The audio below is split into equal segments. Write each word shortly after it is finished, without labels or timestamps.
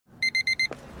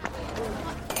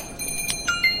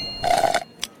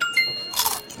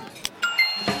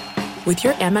With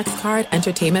your Amex card,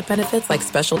 entertainment benefits like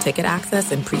special ticket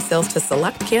access and pre-sales to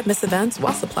select can't-miss events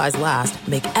while supplies last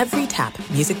make every tap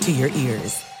music to your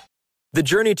ears. The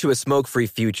journey to a smoke-free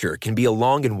future can be a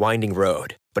long and winding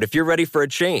road. But if you're ready for a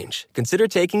change, consider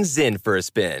taking Zyn for a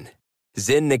spin.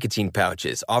 Zyn nicotine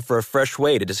pouches offer a fresh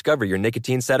way to discover your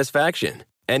nicotine satisfaction.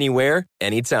 Anywhere,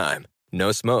 anytime.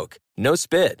 No smoke, no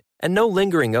spit, and no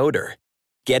lingering odor.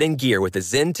 Get in gear with the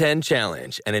Zyn 10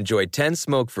 Challenge and enjoy 10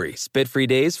 smoke-free, spit-free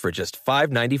days for just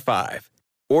 $5.95.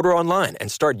 Order online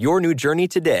and start your new journey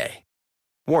today.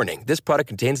 Warning, this product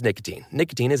contains nicotine.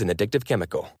 Nicotine is an addictive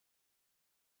chemical.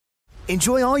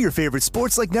 Enjoy all your favorite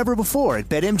sports like never before at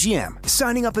BetMGM.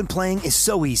 Signing up and playing is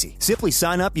so easy. Simply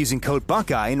sign up using code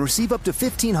Buckeye and receive up to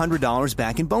 $1,500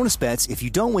 back in bonus bets if you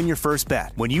don't win your first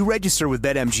bet. When you register with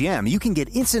BetMGM, you can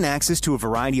get instant access to a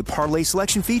variety of parlay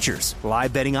selection features,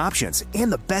 live betting options,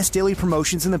 and the best daily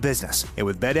promotions in the business. And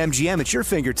with BetMGM at your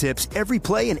fingertips, every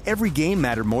play and every game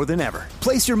matter more than ever.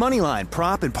 Place your moneyline,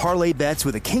 prop, and parlay bets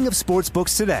with the king of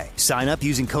sportsbooks today. Sign up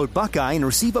using code Buckeye and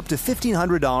receive up to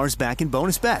 $1,500 back in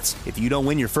bonus bets if you don't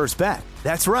win your first bet.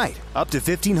 That's right, up to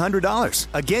 $1,500.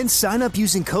 Again, sign up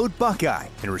using code Buckeye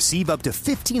and receive up to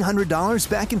 $1,500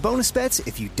 back in bonus bets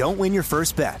if you don't win your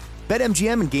first bet.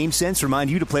 BetMGM and GameSense remind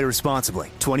you to play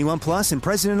responsibly. 21 plus and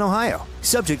present in Ohio.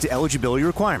 Subject to eligibility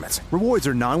requirements. Rewards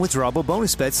are non-withdrawable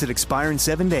bonus bets that expire in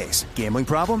 7 days. Gambling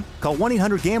problem? Call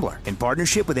 1-800-GAMBLER in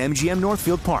partnership with MGM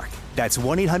Northfield Park. That's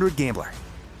 1-800-GAMBLER.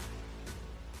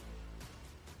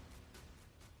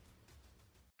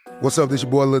 What's up, this your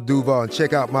boy Lil Duval, and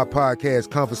check out my podcast,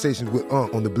 Conversations with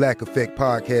Unc, on the Black Effect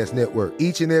Podcast Network.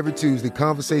 Each and every Tuesday,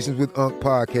 Conversations with Unc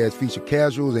podcast feature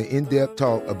casuals and in-depth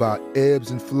talk about ebbs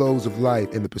and flows of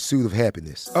life and the pursuit of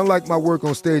happiness. Unlike my work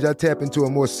on stage, I tap into a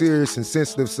more serious and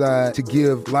sensitive side to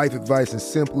give life advice and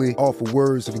simply offer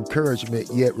words of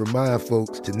encouragement, yet remind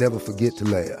folks to never forget to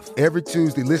laugh. Every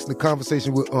Tuesday, listen to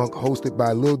Conversation with Unc, hosted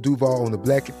by Lil Duval on the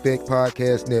Black Effect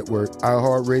Podcast Network,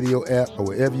 iHeartRadio app, or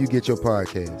wherever you get your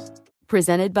podcasts.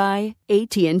 Presented by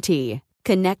AT&T.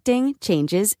 Connecting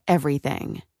changes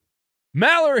everything.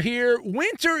 Maller here.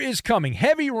 Winter is coming.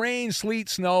 Heavy rain, sleet,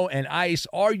 snow, and ice.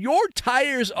 Are your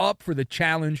tires up for the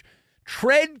challenge?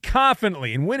 Tread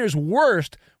confidently in winter's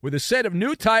worst with a set of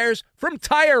new tires from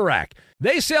Tire Rack.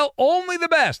 They sell only the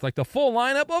best, like the full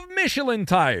lineup of Michelin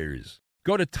tires.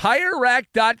 Go to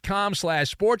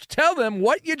TireRack.com/sports. Tell them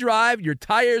what you drive. Your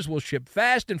tires will ship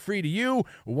fast and free to you.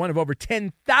 One of over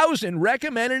 10,000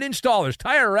 recommended installers.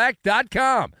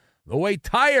 TireRack.com. The way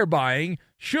tire buying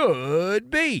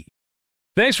should be.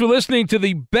 Thanks for listening to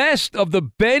the Best of the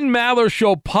Ben Maller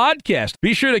Show podcast.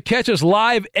 Be sure to catch us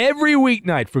live every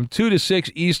weeknight from 2 to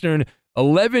 6 Eastern,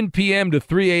 11 p.m. to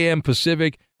 3 a.m.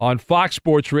 Pacific on Fox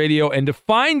Sports Radio. And to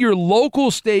find your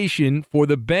local station for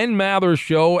the Ben Maller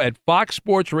Show at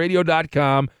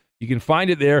foxsportsradio.com, you can find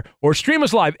it there, or stream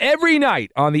us live every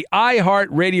night on the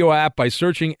iHeartRadio app by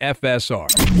searching FSR.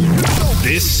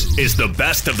 This is the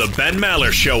Best of the Ben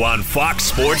Maller Show on Fox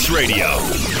Sports Radio.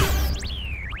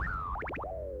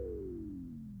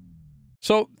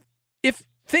 So if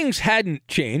things hadn't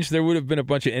changed, there would have been a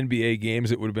bunch of NBA games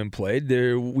that would have been played.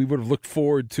 We would have looked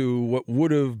forward to what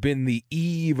would have been the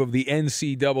eve of the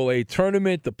NCAA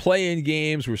tournament. The play-in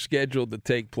games were scheduled to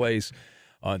take place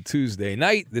on Tuesday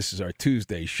night. This is our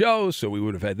Tuesday show, so we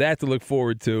would have had that to look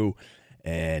forward to,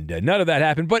 and none of that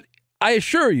happened. But I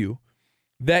assure you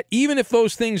that even if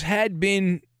those things had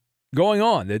been going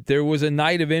on, that there was a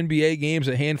night of NBA games,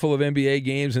 a handful of NBA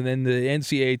games, and then the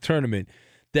NCAA tournament,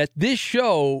 that this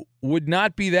show would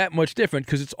not be that much different,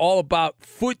 because it's all about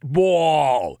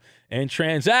football and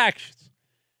transactions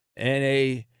and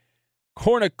a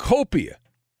cornucopia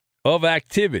of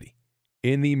activity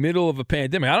in the middle of a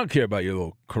pandemic. I don't care about your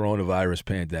little coronavirus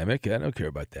pandemic. I don't care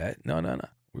about that. No.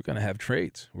 We're going to have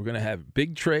trades. We're going to have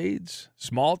big trades,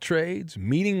 small trades,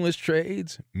 meaningless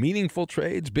trades, meaningful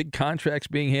trades, big contracts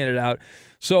being handed out.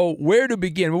 So where to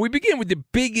begin? Well, we begin with the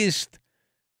biggest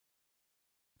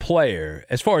player,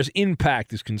 as far as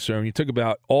impact is concerned. You talk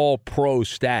about all-pro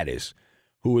status,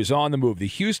 who is on the move. The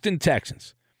Houston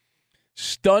Texans,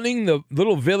 stunning the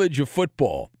little village of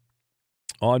football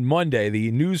on Monday. The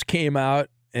news came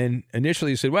out, and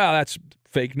initially said, well, that's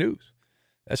fake news.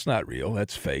 That's not real.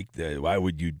 That's fake. Why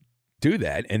would you do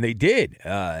that? And they did.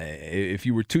 If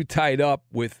you were too tied up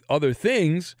with other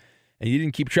things and you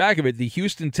didn't keep track of it, the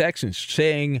Houston Texans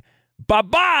saying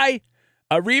bye-bye,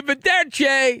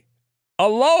 arrivederci,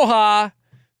 aloha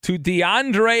to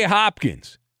DeAndre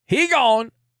Hopkins. He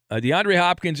gone. DeAndre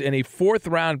Hopkins and a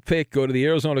fourth-round pick go to the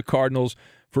Arizona Cardinals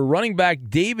for running back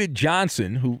David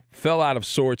Johnson, who fell out of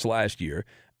sorts last year,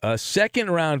 a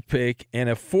second-round pick and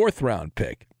a fourth-round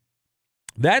pick.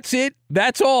 That's it.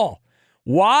 That's all.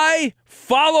 Why?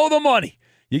 Follow the money.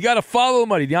 You got to follow the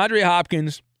money. DeAndre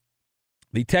Hopkins,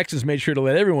 the Texans made sure to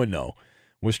let everyone know,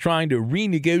 was trying to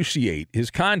renegotiate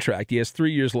his contract. He has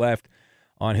 3 years left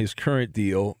on his current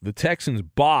deal. The Texans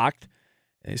balked.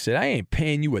 And they said, I ain't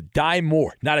paying you a dime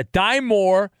more. Not a dime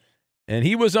more. And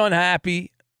he was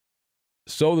unhappy.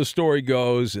 So the story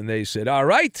goes. And they said, all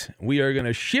right, we are going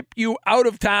to ship you out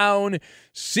of town.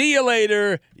 See you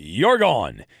later. You're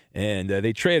gone. And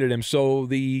they traded him. So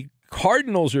the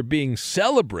Cardinals are being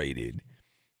celebrated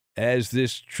as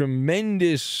this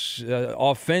tremendous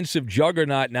offensive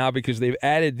juggernaut now because they've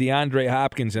added DeAndre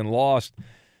Hopkins and lost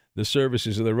the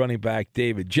services of the running back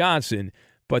David Johnson.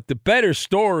 But the better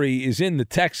story is in the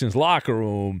Texans locker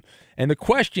room, and the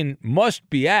question must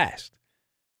be asked.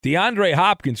 DeAndre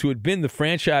Hopkins, who had been the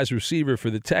franchise receiver for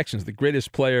the Texans, the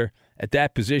greatest player at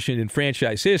that position in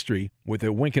franchise history, with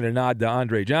a wink and a nod to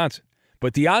Andre Johnson.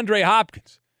 But DeAndre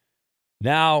Hopkins.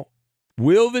 Now,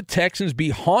 will the Texans be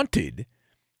haunted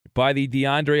by the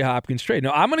DeAndre Hopkins trade?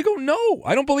 Now, I'm going to go no.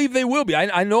 I don't believe they will be.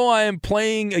 I know I am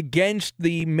playing against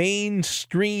the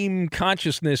mainstream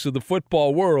consciousness of the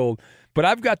football world, but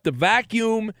I've got the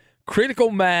vacuum,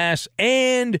 critical mass,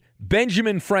 and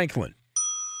Benjamin Franklin.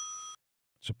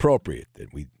 It's appropriate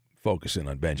that we focus in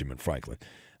on Benjamin Franklin.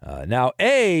 Now,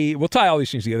 we'll tie all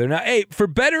these things together. Now, for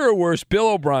better or worse, Bill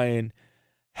O'Brien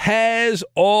has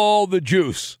all the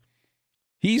juice.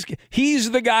 He's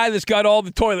the guy that's got all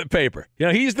the toilet paper. You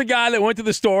know, he's the guy that went to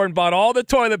the store and bought all the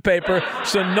toilet paper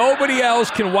so nobody else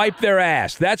can wipe their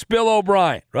ass. That's Bill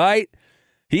O'Brien, right?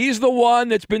 He's the one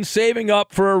that's been saving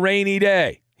up for a rainy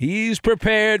day. He's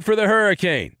prepared for the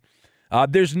hurricane.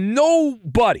 There's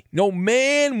nobody, no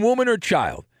man, woman, or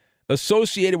child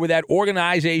associated with that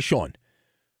organization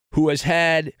who has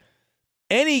had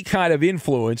any kind of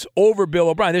influence over Bill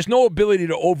O'Brien. There's no ability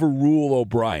to overrule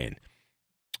O'Brien,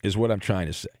 is what I'm trying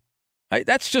to say.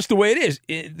 That's just the way it is.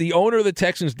 The owner of the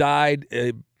Texans died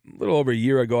a little over a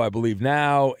year ago, I believe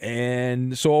now,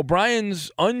 and so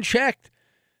O'Brien's unchecked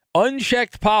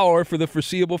power for the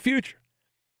foreseeable future.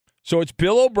 So it's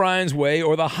Bill O'Brien's way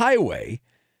or the highway.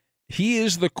 He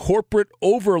is the corporate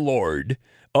overlord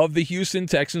of the Houston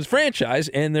Texans franchise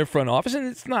and their front office, and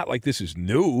it's not like this is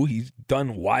new. He's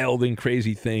done wild and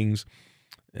crazy things.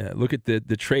 Look at the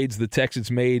trades the Texans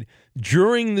made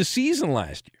during the season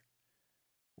last year,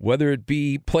 whether it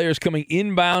be players coming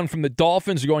inbound from the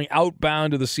Dolphins or going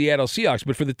outbound to the Seattle Seahawks.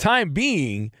 But for the time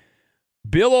being,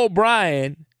 Bill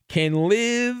O'Brien can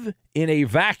live in a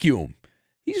vacuum.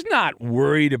 He's not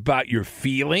worried about your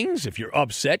feelings if you're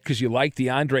upset because you like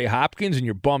DeAndre Hopkins and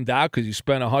you're bummed out because you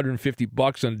spent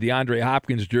 $150 on a DeAndre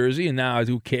Hopkins jersey and now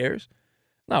who cares?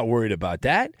 Not worried about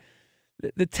that.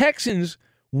 The Texans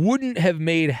wouldn't have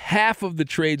made half of the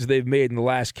trades they've made in the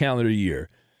last calendar year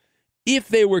if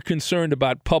they were concerned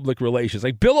about public relations.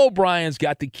 Like Bill O'Brien's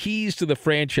got the keys to the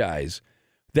franchise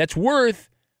that's worth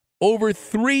over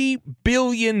 $3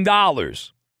 billion.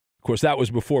 Of course, that was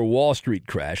before Wall Street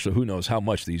crashed, so who knows how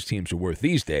much these teams are worth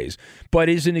these days. But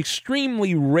it's an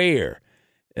extremely rare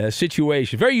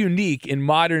situation, very unique in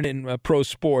modern and pro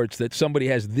sports that somebody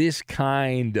has this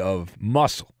kind of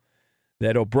muscle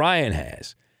that O'Brien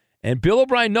has. And Bill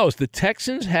O'Brien knows the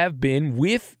Texans have been,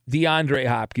 with DeAndre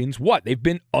Hopkins, they've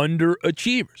been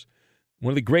underachievers.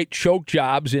 One of the great choke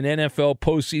jobs in NFL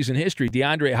postseason history,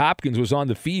 DeAndre Hopkins was on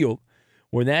the field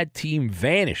when that team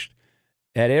vanished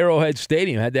at Arrowhead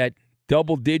Stadium, had that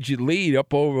double-digit lead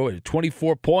up over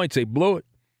 24 points. They blew it.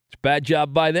 It's a bad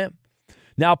job by them.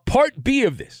 Now, part B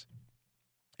of this,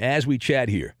 as we chat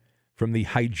here from the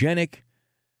hygienic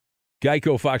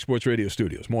Geico Fox Sports Radio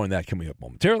studios. More on that coming up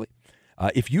momentarily.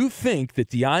 If you think that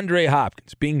DeAndre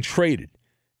Hopkins being traded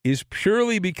is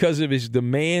purely because of his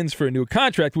demands for a new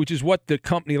contract, which is what the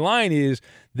company line is,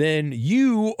 then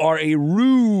you are a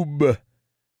rube.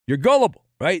 You're gullible.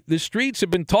 Right? The streets have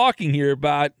been talking here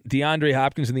about DeAndre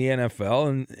Hopkins in the NFL,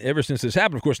 and ever since this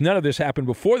happened, of course, none of this happened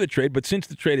before the trade, but since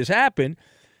the trade has happened,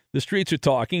 the streets are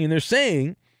talking, and they're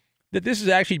saying that this has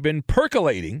actually been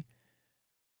percolating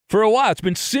for a while. It's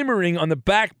been simmering on the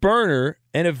back burner,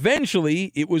 and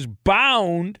eventually it was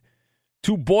bound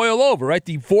to boil over, right?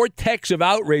 The vortex of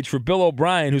outrage for Bill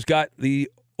O'Brien, who's got the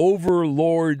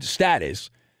overlord status,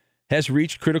 has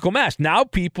reached critical mass. Now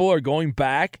people are going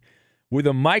back with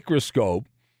a microscope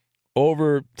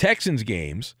over Texans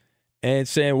games and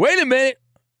saying, wait a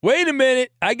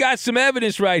minute, I got some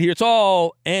evidence right here. It's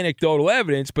all anecdotal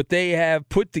evidence, but they have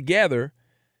put together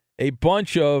a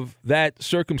bunch of that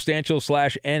circumstantial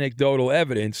 / anecdotal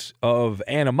evidence of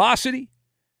animosity,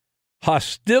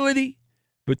 hostility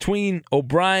between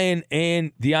O'Brien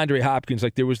and DeAndre Hopkins.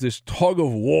 Like there was this tug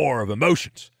of war of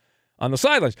emotions on the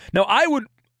sidelines. Now, I would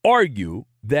argue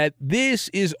that this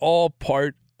is all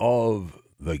part of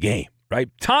the game, right?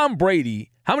 Tom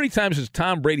Brady, how many times does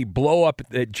Tom Brady blow up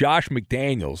at Josh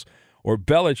McDaniels or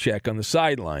Belichick on the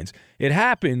sidelines? It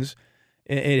happens.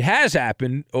 It has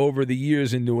happened over the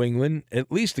years in New England,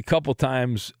 at least a couple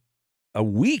times a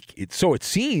week, so it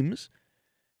seems.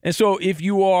 And so if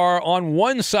you are on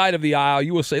one side of the aisle,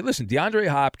 you will say, listen, DeAndre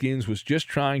Hopkins was just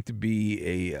trying to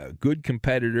be a good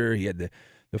competitor. He had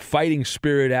the fighting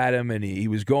spirit at him, and he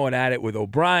was going at it with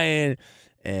O'Brien.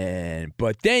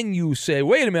 But then you say,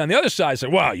 wait a minute, on the other side, say,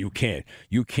 wow, you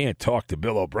can't talk to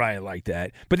Bill O'Brien like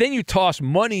that. But then you toss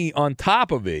money on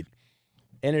top of it,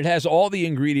 and it has all the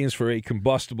ingredients for a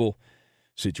combustible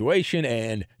situation,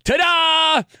 and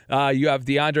ta-da! You have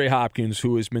DeAndre Hopkins,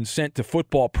 who has been sent to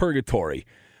football purgatory,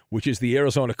 which is the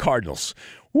Arizona Cardinals.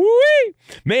 Whee!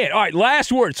 Man, all right,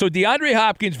 last word. So DeAndre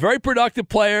Hopkins, very productive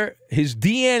player. His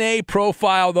DNA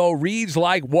profile, though, reads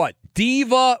like what?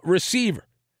 Diva receiver.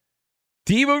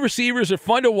 Diva receivers are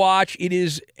fun to watch. It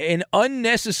is an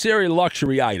unnecessary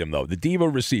luxury item, though, the Diva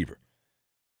receiver.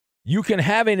 You can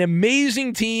have an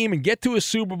amazing team and get to a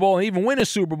Super Bowl and even win a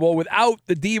Super Bowl without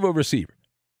the Diva receiver.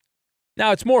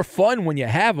 Now, it's more fun when you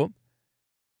have them,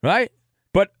 right?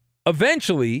 But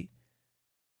eventually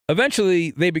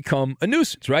they become a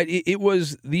nuisance, right? It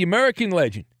was the American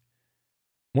legend,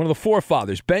 one of the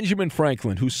forefathers, Benjamin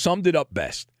Franklin, who summed it up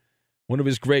best. One of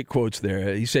his great quotes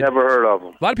there. He said, never heard of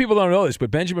him. A lot of people don't know this,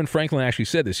 but Benjamin Franklin actually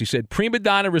said this. He said, prima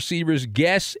donna receivers,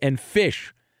 guess, and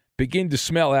fish begin to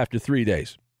smell after 3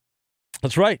 days.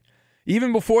 That's right.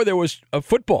 Even before there was a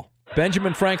football,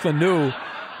 Benjamin Franklin knew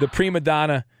the prima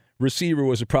donna receiver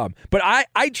was a problem. But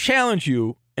I challenge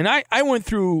you, and I went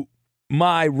through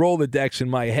my Rolodex in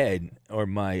my head, or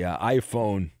my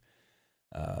iPhone,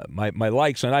 my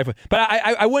likes on iPhone. But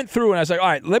I went through and I was like, all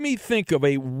right, let me think of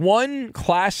one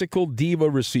classical Diva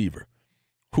receiver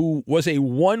who was a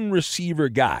one-receiver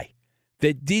guy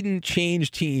that didn't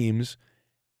change teams.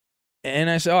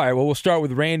 And I said, all right, well, we'll start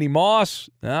with Randy Moss.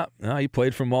 No, he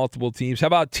played for multiple teams. How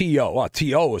about T.O.? Well,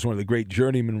 T.O. was one of the great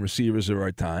journeyman receivers of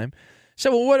our time.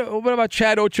 So, well, what about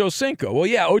Chad Ochocinco? Well,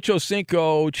 yeah,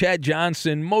 Ochocinco, Chad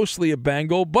Johnson, mostly a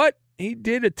Bengal, but he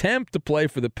did attempt to play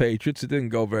for the Patriots. It didn't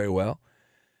go very well.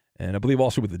 And I believe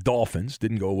also with the Dolphins.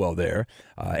 Didn't go well there.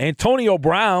 Antonio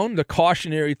Brown, the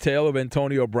cautionary tale of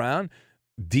Antonio Brown,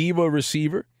 Diva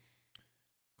receiver.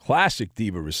 Classic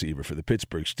Diva receiver for the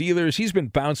Pittsburgh Steelers. He's been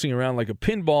bouncing around like a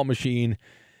pinball machine.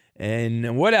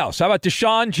 And what else? How about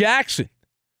Deshaun Jackson?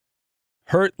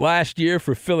 Hurt last year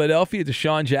for Philadelphia.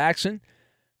 Deshaun Jackson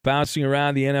bouncing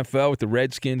around the NFL with the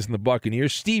Redskins and the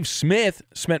Buccaneers. Steve Smith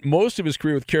spent most of his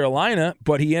career with Carolina,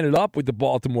 but he ended up with the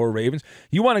Baltimore Ravens.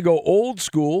 You want to go old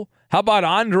school? How about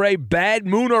Andre Bad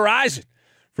Moon Rison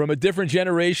from a different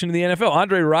generation in the NFL?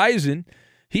 Andre Rison,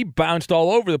 he bounced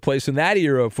all over the place in that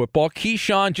era of football.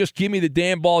 Keyshawn, just give me the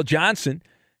damn ball Johnson.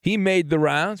 He made the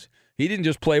rounds. He didn't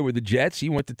just play with the Jets. He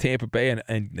went to Tampa Bay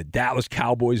and the Dallas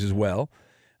Cowboys as well.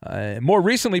 More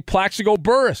recently, Plaxico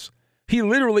Burress. He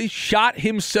literally shot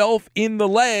himself in the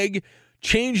leg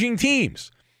changing teams.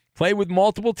 Played with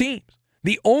multiple teams.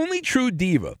 The only true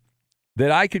diva that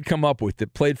I could come up with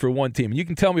that played for one team, and you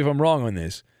can tell me if I'm wrong on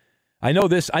this. I know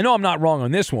I'm not wrong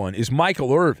on this one, is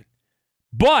Michael Irvin.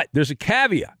 But there's a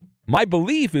caveat. My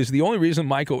belief is the only reason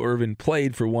Michael Irvin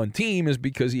played for one team is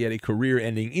because he had a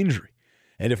career-ending injury.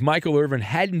 And if Michael Irvin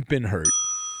hadn't been hurt,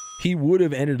 he would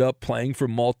have ended up playing for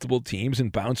multiple teams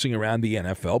and bouncing around the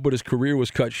NFL, but his career was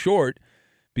cut short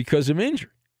because of injury.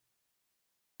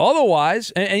 Otherwise,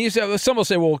 and you say, some will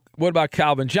say, well, what about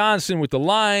Calvin Johnson with the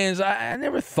Lions? I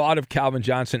never thought of Calvin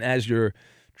Johnson as your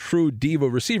true diva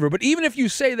receiver. But even if you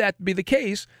say that to be the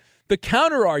case, the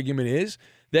counter argument is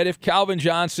that if Calvin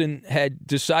Johnson had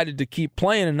decided to keep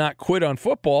playing and not quit on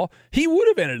football, he would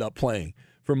have ended up playing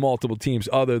for multiple teams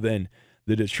other than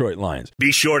the Detroit Lions.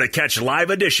 Be sure to catch live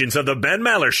editions of the Ben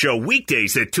Maller Show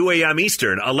weekdays at 2 a.m.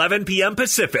 Eastern, 11 p.m.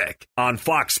 Pacific on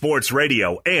Fox Sports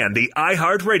Radio and the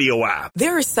iHeartRadio app.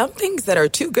 There are some things that are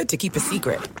too good to keep a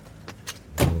secret.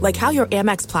 Like how your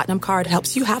Amex Platinum card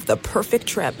helps you have the perfect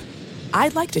trip.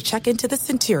 I'd like to check into the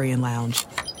Centurion Lounge.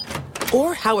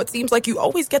 Or how it seems like you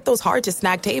always get those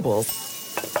hard-to-snag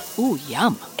tables. Ooh,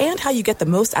 yum. And how you get the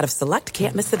most out of select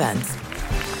can't-miss events.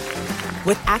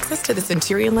 With access to the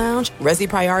Centurion Lounge, Resi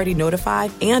Priority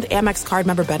Notified, and Amex card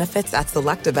member benefits at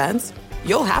select events,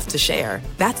 you'll have to share.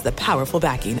 That's the powerful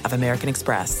backing of American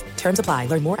Express. Terms apply.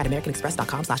 Learn more at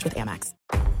americanexpress.com/withAmex.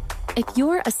 If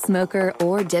you're a smoker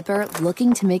or dipper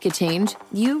looking to make a change,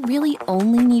 you really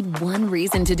only need one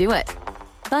reason to do it.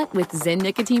 But with Zyn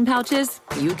nicotine pouches,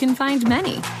 you can find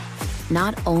many.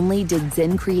 Not only did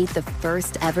Zyn create the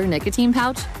first ever nicotine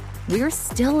pouch, we're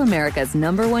still America's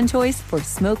 #1 choice for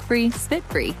smoke-free,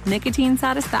 spit-free nicotine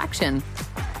satisfaction.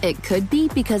 It could be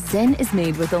because Zyn is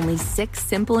made with only 6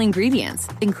 simple ingredients,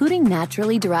 including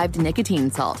naturally derived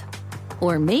nicotine salt.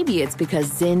 Or maybe it's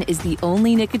because Zyn is the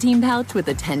only nicotine pouch with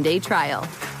a 10-day trial.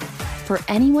 For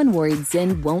anyone worried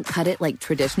Zyn won't cut it like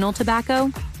traditional tobacco,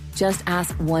 just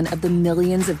ask one of the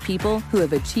millions of people who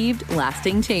have achieved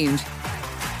lasting change.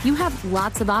 You have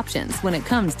lots of options when it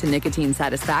comes to nicotine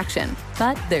satisfaction,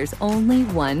 but there's only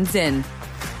one Zyn.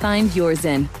 Find your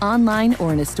Zyn online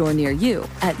or in a store near you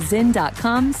at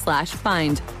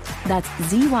zyn.com/find. That's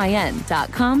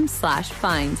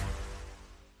ZYN.com/find.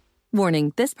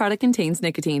 Warning, this product contains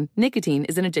nicotine. Nicotine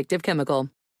is an addictive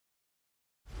chemical.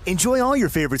 Enjoy all your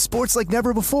favorite sports like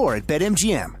never before at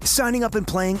BetMGM. Signing up and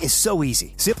playing is so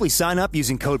easy. Simply sign up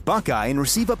using code Buckeye and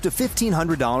receive up to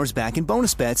 $1,500 back in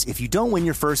bonus bets if you don't win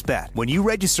your first bet. When you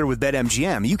register with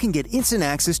BetMGM, you can get instant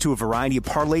access to a variety of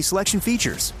parlay selection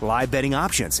features, live betting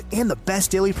options, and the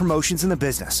best daily promotions in the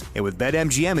business. And with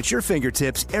BetMGM at your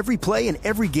fingertips, every play and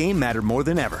every game matter more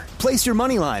than ever. Place your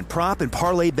moneyline, prop, and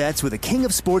parlay bets with the king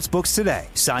of sportsbooks today.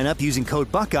 Sign up using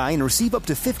code Buckeye and receive up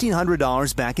to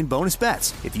 $1,500 back in bonus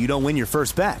bets if you don't win your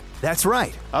first bet. That's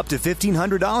right, up to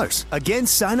 $1,500. Again,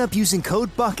 sign up using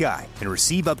code Buckeye and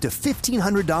receive up to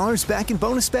 $1,500 back in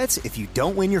bonus bets if you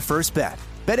don't win your first bet.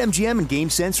 BetMGM and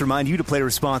GameSense remind you to play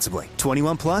responsibly.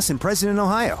 21 plus and present in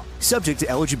Ohio. Subject to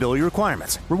eligibility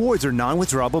requirements. Rewards are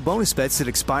non-withdrawable bonus bets that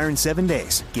expire in 7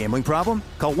 days. Gambling problem?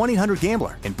 Call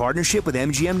 1-800-GAMBLER in partnership with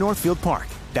MGM Northfield Park.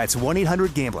 That's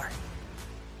 1-800-GAMBLER.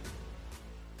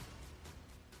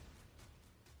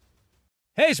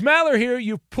 Hey, it's Maller here.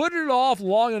 You've put it off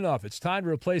long enough. It's time to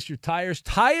replace your tires.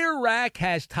 Tire Rack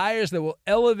has tires that will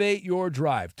elevate your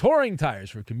drive. Touring tires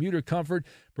for commuter comfort,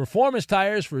 performance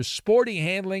tires for sporty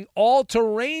handling,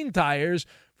 all-terrain tires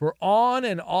for on-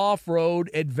 and off-road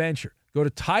adventure. Go to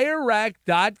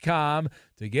TireRack.com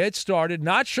to get started.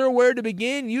 Not sure where to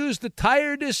begin? Use the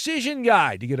Tire Decision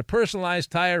Guide to get a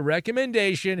personalized tire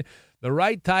recommendation. The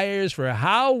right tires for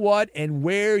how, what, and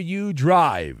where you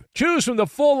drive. Choose from the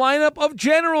full lineup of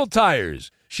General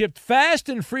Tires. Shipped fast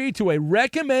and free to a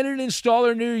recommended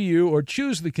installer near you, or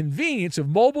choose the convenience of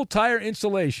mobile tire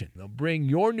installation. They'll bring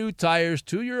your new tires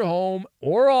to your home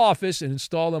or office and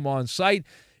install them on site.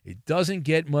 It doesn't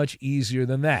get much easier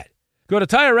than that. Go to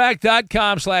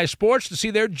TireRack.com/sports to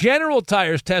see their General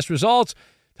Tires test results,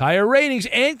 tire ratings,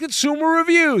 and consumer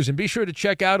reviews. And be sure to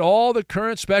check out all the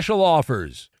current special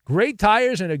offers. Great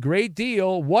tires and a great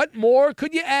deal. What more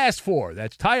could you ask for?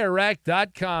 That's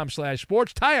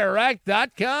TireRack.com/sports.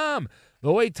 TireRack.com,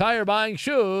 the way tire buying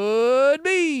should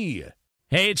be.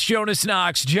 Hey, it's Jonas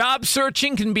Knox. Job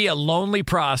searching can be a lonely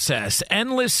process.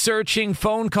 Endless searching,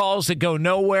 phone calls that go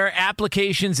nowhere,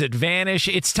 applications that vanish.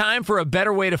 It's time for a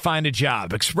better way to find a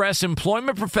job. Express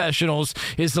Employment Professionals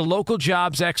is the local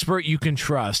jobs expert you can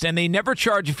trust, and they never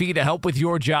charge a fee to help with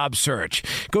your job search.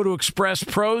 Go to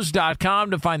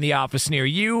expresspros.com to find the office near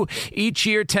you. Each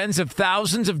year, tens of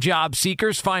thousands of job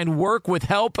seekers find work with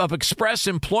help of Express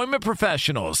Employment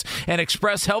Professionals. And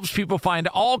Express helps people find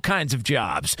all kinds of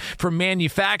jobs, from manufacturing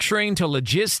to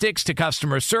logistics to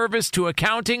customer service to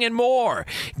accounting and more.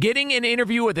 Getting an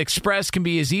interview with Express can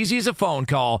be as easy as a phone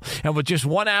call, and with just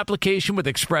one application with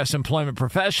Express Employment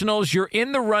Professionals, you're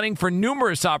in the running for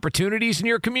numerous opportunities in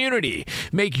your community.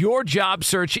 Make your job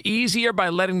search easier by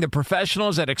letting the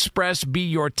professionals at Express be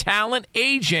your talent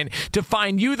agent to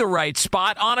find you the right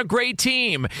spot on a great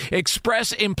team.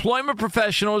 Express Employment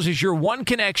Professionals is your one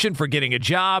connection for getting a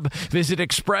job. Visit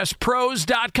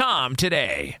expresspros.com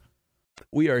today.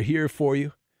 We are here for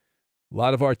you. A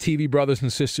lot of our TV brothers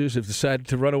and sisters have decided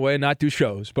to run away and not do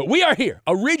shows, but we are here.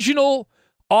 Original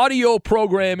audio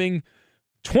programming,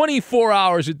 24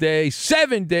 hours a day,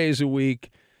 7 days a week,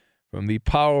 from the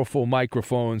powerful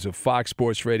microphones of Fox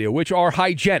Sports Radio, which are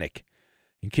hygienic.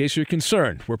 In case you're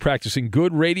concerned, we're practicing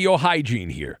good radio hygiene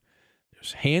here.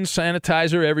 There's hand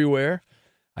sanitizer everywhere.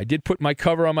 I did put my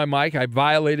cover on my mic. I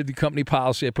violated the company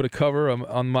policy. I put a cover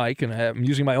on mic, and I'm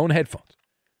using my own headphones.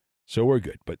 So we're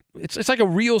good. But it's like a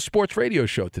real sports radio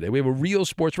show today. We have a real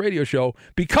sports radio show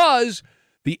because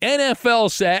the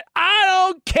NFL said, I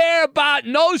don't care about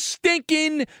no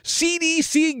stinking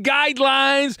CDC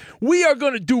guidelines. We are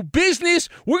going to do business.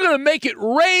 We're going to make it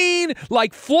rain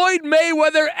like Floyd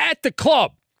Mayweather at the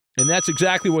club. And that's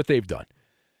exactly what they've done.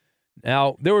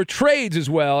 Now, there were trades as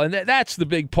well, and that's the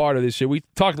big part of this year. We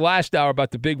talked last hour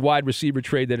about the big wide receiver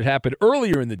trade that had happened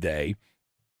earlier in the day,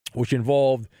 which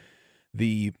involved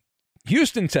the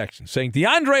Houston Texans saying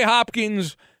DeAndre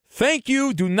Hopkins, Thank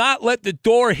you. Do not let the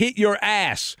door hit your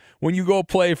ass when you go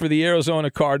play for the Arizona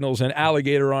Cardinals and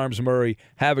Alligator Arms Murray.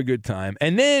 Have a good time.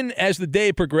 And then as the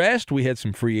day progressed, we had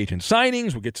some free agent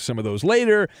signings. We'll get to some of those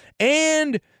later.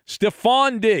 And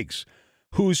Stephon Diggs,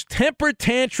 whose temper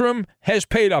tantrum has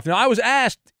paid off. Now, I was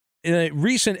asked in a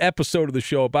recent episode of the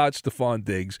show about Stephon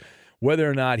Diggs whether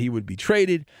or not he would be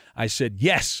traded. I said,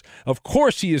 yes, of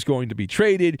course he is going to be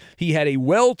traded. He had a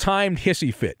well-timed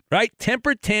hissy fit, right?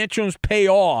 Temper tantrums pay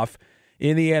off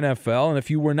in the NFL, and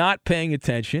if you were not paying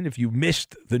attention, if you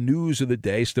missed the news of the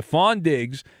day, Stephon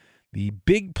Diggs, the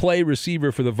big play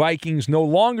receiver for the Vikings, no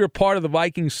longer part of the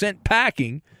Vikings, sent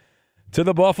packing to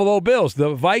the Buffalo Bills.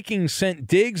 The Vikings sent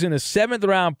Diggs in a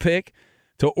 7th-round pick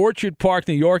to Orchard Park,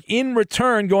 New York. In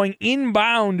return, going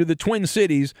inbound to the Twin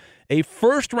Cities, a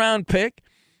 1st-round pick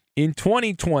in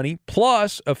 2020,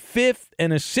 plus a 5th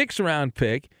and a 6th-round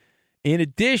pick, in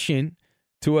addition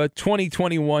to a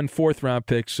 2021 4th-round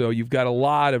pick. So you've got a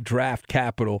lot of draft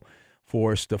capital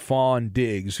for Stephon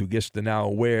Diggs, who gets to now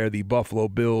wear the Buffalo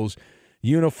Bills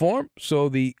uniform. So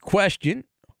the question,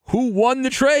 who won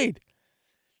the trade?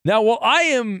 Now, while I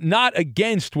am not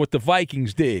against what the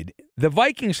Vikings did, the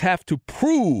Vikings have to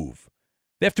prove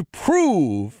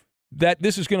that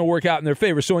this is going to work out in their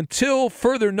favor. So until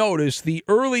further notice, the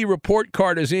early report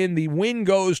card is in. The win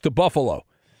goes to Buffalo.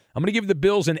 I'm going to give the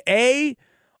Bills an A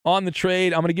on the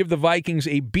trade. I'm going to give the Vikings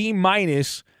a B-,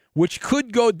 which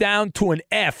could go down to an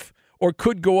F or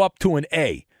could go up to an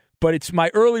A. But it's my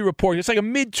early report. It's like a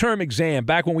midterm exam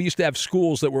back when we used to have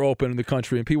schools that were open in the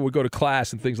country and people would go to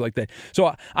class and things like that.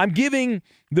 So I'm giving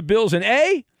the Bills an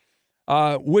A,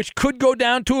 which could go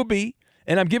down to a B,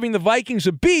 and I'm giving the Vikings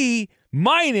a B-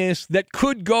 that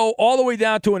could go all the way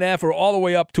down to an F or all the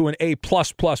way up to an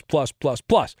A+++++.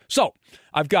 So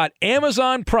I've got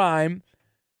Amazon Prime,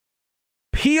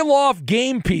 peel-off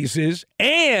game pieces,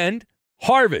 and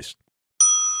Harvest.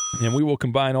 And we will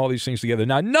combine all these things together.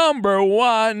 Now, number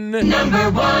one.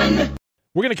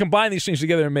 We're going to combine these things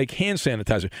together and make hand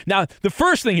sanitizer. Now, the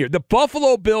first thing here, the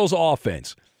Buffalo Bills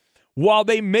offense, while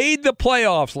they made the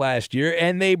playoffs last year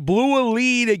and they blew a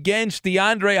lead against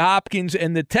DeAndre Hopkins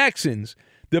and the Texans,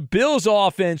 the Bills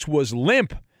offense was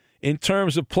limp in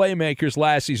terms of playmakers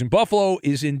last season. Buffalo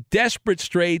is in desperate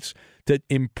straits to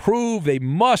improve. They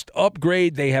must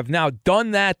upgrade. They have now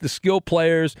done that, the skill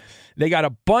players. They got a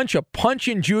bunch of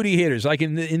punch-and-Judy hitters. Like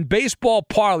in baseball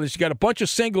parlance, you got a bunch of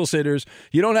singles hitters.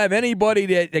 You don't have anybody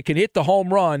that can hit the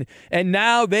home run. And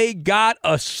now they got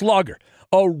a slugger,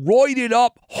 a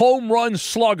roided-up home run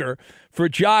slugger for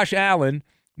Josh Allen,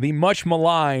 the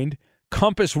much-maligned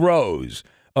Compass Rose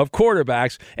of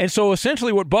quarterbacks. And so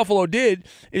essentially what Buffalo did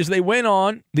is they went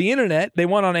on the internet, they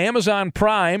went on Amazon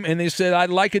Prime, and they said, I'd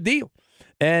like a deal.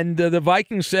 And the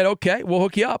Vikings said, okay, we'll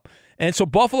hook you up. And so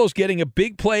Buffalo's getting a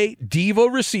big play diva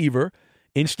receiver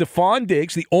in Stephon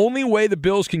Diggs. The only way the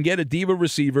Bills can get a diva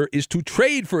receiver is to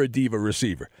trade for a diva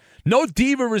receiver. No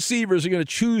diva receivers are going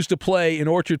to choose to play in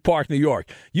Orchard Park, New York.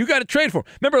 You got to trade for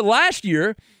them. Remember last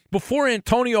year, before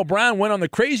Antonio Brown went on the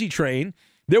crazy train,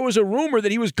 there was a rumor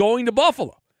that he was going to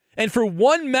Buffalo. And for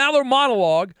one Maller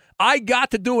monologue, I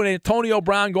got to do an Antonio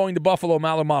Brown going to Buffalo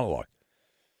Maller monologue.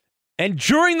 And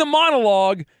during the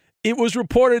monologue, it was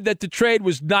reported that the trade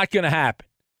was not going to happen.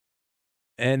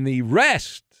 And the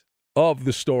rest of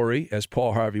the story, as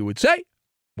Paul Harvey would say,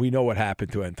 we know what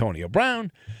happened to Antonio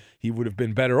Brown. He would have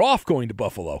been better off going to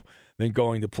Buffalo than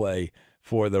going to play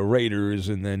for the Raiders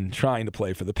and then trying to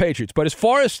play for the Patriots. But as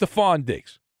far as Stephon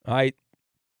Diggs, all right,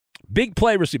 big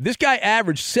play receiver. This guy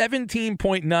averaged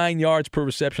 17.9 yards per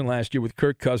reception last year with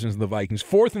Kirk Cousins and the Vikings,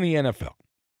 4th in the NFL.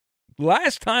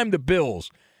 Last time the Bills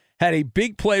had a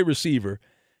big play receiver,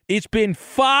 it's been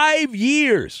 5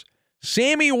 years.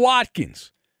 Sammy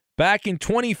Watkins, back in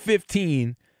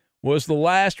 2015, was the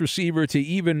last receiver to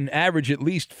even average at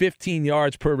least 15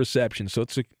 yards per reception. So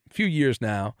it's a few years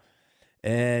now.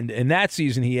 And in that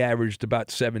season, he averaged about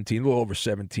 17, a little over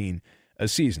 17 a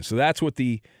season. So that's what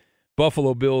the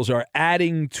Buffalo Bills are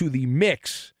adding to the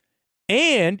mix.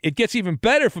 And it gets even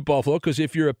better for Buffalo because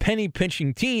if you're a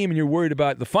penny-pinching team and you're worried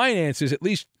about the finances, at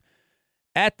least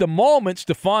at the moment,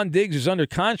 Stephon Diggs is under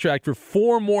contract for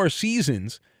 4 more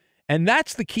seasons. And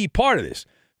that's the key part of this.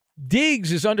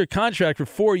 Diggs is under contract for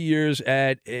 4 years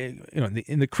at, in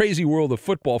the crazy world of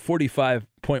football,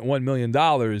 $45.1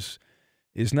 million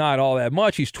is not all that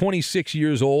much. He's 26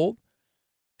 years old.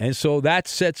 And so that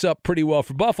sets up pretty well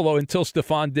for Buffalo until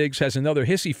Stephon Diggs has another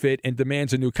hissy fit and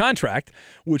demands a new contract,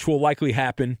 which will likely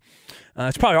happen.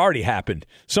 It's probably already happened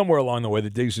somewhere along the way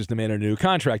that Diggs has demanded a new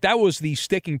contract. That was the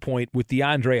sticking point with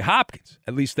DeAndre Hopkins.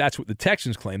 At least that's what the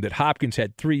Texans claimed, that Hopkins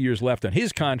had 3 years left on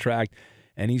his contract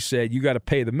And he said, you got to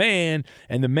pay the man.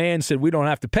 And the man said, we don't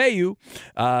have to pay you.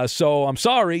 So I'm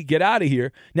sorry, get out of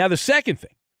here. Now, the second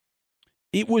thing,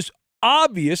 it was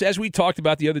obvious, as we talked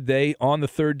about the other day on the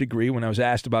Third Degree when I was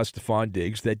asked about Stefon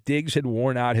Diggs, that Diggs had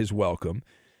worn out his welcome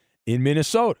in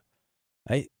Minnesota.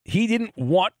 Right? He didn't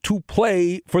want to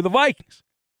play for the Vikings.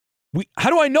 How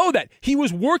do I know that? He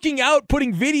was working out,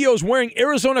 putting videos wearing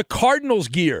Arizona Cardinals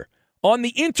gear on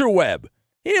the interweb.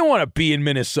 He didn't want to be in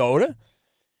Minnesota.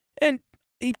 And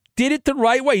he did it the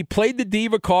right way. He played the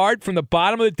diva card from the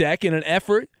bottom of the deck in an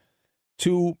effort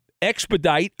to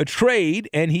expedite a trade,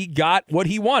 and he got what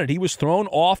he wanted. He was thrown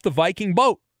off the Viking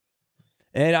boat.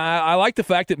 And I like the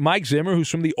fact that Mike Zimmer, who's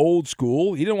from the old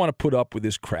school, he didn't want to put up with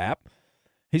this crap.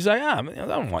 He's like, I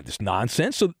don't want this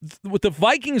nonsense. So what the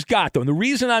Vikings got, though, and the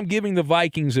reason I'm giving the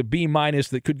Vikings a B-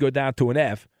 that could go down to an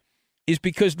F is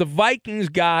because the Vikings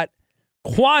got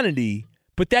quantity,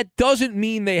 but that doesn't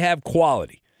mean they have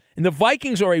quality. And the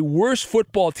Vikings are a worse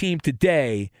football team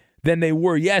today than they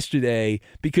were yesterday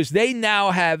because they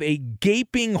now have a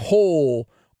gaping hole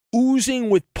oozing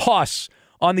with pus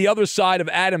on the other side of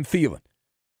Adam Thielen.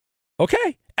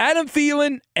 Okay? Adam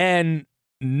Thielen and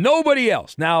nobody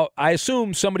else. Now, I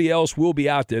assume somebody else will be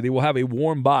out there. They will have a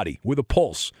warm body with a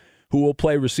pulse who will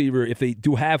play receiver if they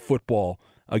do have football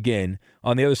again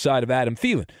on the other side of Adam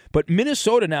Thielen. But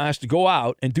Minnesota now has to go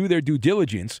out and do their due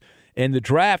diligence in the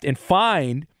draft and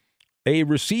find a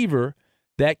receiver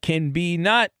that can be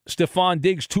not Stefon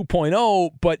Diggs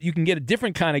 2.0, but you can get a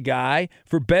different kind of guy.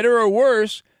 For better or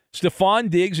worse,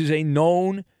 Stefon Diggs is a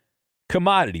known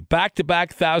commodity.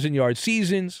 Back-to-back 1,000-yard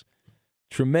seasons,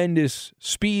 tremendous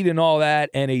speed and all that,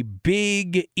 and a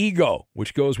big ego,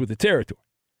 which goes with the territory.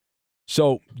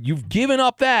 So you've given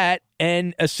up that,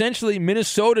 and essentially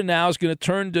Minnesota now is going to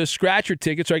turn to scratcher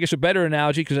tickets, or I guess a better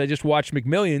analogy, because I just watched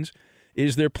McMillions,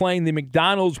 is they're playing the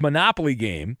McDonald's Monopoly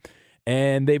game,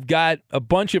 and they've got a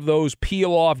bunch of those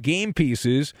peel-off game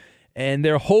pieces, and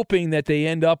they're hoping that they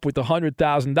end up with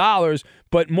 $100,000,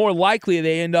 but more likely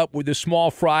they end up with a small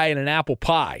fry and an apple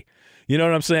pie. You know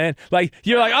what I'm saying? Like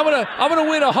you're like, I'm gonna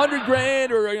win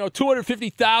 $100,000 or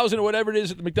 $250,000 or whatever it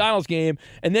is at the McDonald's game,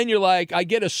 and then you're like, I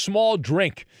get a small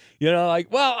drink.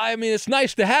 Like, well, I mean, it's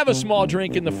nice to have a small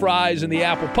drink and the fries and the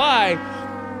apple pie,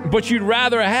 but you'd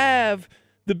rather have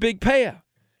the big payout.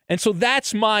 And so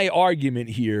that's my argument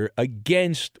here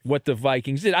against what the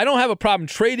Vikings did. I don't have a problem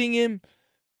trading him,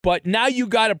 but now you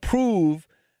got to prove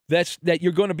that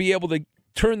you're going to be able to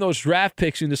turn those draft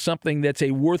picks into something that's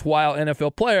a worthwhile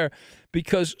NFL player,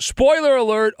 because, spoiler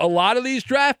alert, a lot of these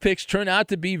draft picks turn out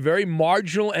to be very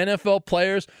marginal NFL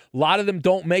players. A lot of them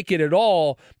don't make it at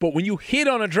all. But when you hit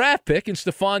on a draft pick, and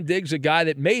Stefon Diggs, a guy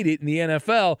that made it in the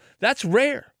NFL, that's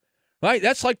rare. Right?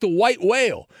 That's like the white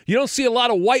whale. You don't see a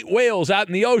lot of white whales out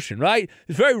in the ocean, right?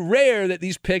 It's very rare that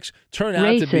these picks turn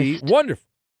out to be wonderful.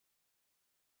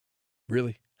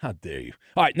 Really? How dare you?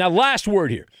 All right, now last word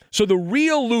here. So the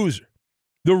real loser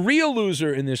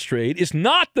in this trade is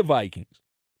not the Vikings.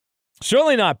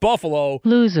 Certainly not Buffalo.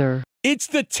 Loser. It's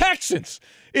the Texans.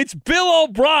 It's Bill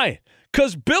O'Brien.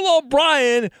 Because Bill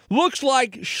O'Brien looks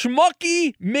like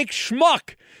Schmucky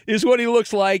McSchmuck is what he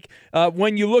looks like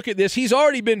when you look at this. He's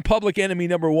already been public enemy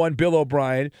number one, Bill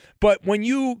O'Brien. But when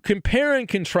you compare and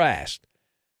contrast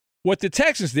what the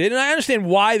Texans did, and I understand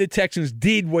why the Texans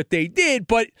did what they did,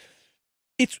 but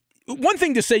it's one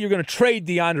thing to say you're going to trade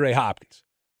DeAndre Hopkins.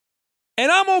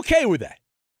 And I'm okay with that.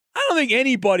 I don't think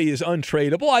anybody is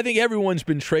untradeable. I think everyone's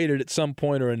been traded at some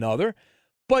point or another.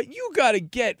 But you got to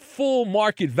get full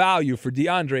market value for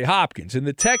DeAndre Hopkins. And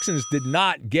the Texans did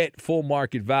not get full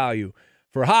market value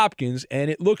for Hopkins. And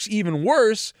it looks even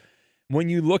worse when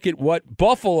you look at what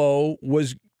Buffalo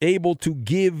was able to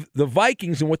give the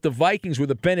Vikings and what the Vikings were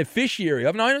the beneficiary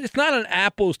of. Now, it's not an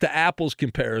apples-to-apples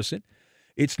comparison.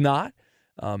 It's not.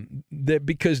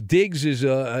 Because Diggs is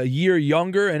a year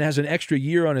younger and has an extra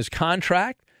year on his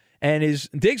contract. And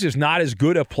Diggs is not as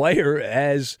good a player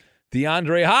as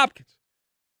DeAndre Hopkins.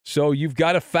 So you've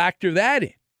got to factor that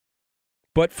in.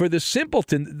 But for the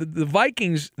simpleton, the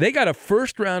Vikings, they got a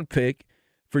first-round pick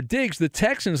for Diggs. The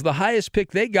Texans, the highest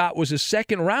pick they got was a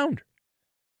second-rounder.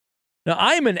 Now,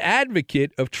 I'm an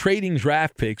advocate of trading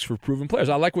draft picks for proven players.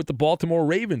 I like what the Baltimore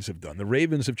Ravens have done. The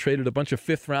Ravens have traded a bunch of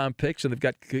fifth-round picks, and they've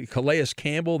got Calais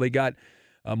Campbell. They got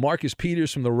Marcus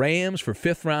Peters from the Rams for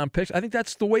fifth-round picks. I think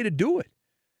that's the way to do it.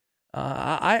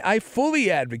 I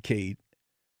fully advocate.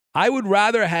 I would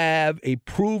rather have a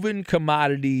proven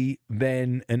commodity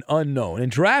than an unknown. And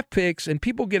draft picks, and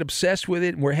people get obsessed with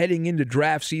it, and we're heading into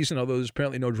draft season, although there's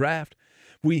apparently no draft.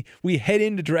 We head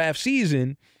into draft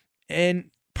season,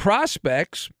 and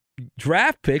prospects,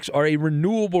 draft picks, are a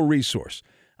renewable resource.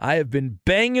 I have been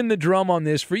banging the drum on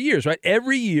this for years, right?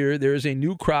 Every year there is a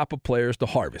new crop of players to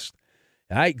harvest.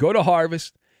 All right, go to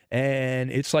harvest,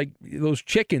 and it's like those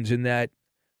chickens in that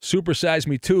Super Size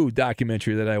Me 2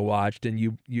 documentary that I watched, and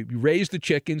you raise the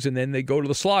chickens, and then they go to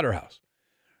the slaughterhouse,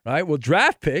 right? Well,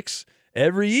 draft picks,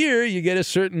 every year you get a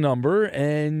certain number,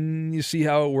 and you see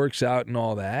how it works out and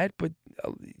all that, but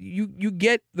you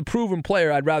get the proven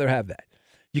player. I'd rather have that.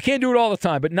 You can't do it all the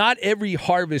time, but not every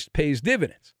harvest pays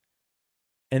dividends.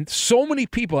 And so many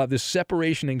people have this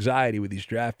separation anxiety with these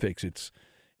draft picks.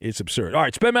 It's absurd. All right,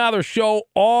 it's Ben Maller Show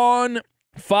on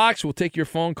Fox. We'll take your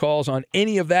phone calls on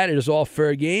any of that. It is all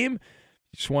fair game.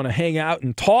 You just want to hang out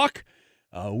and talk.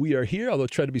 We are here, although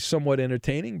try to be somewhat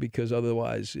entertaining because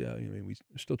otherwise, we're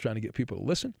still trying to get people to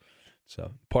listen.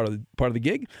 So part of the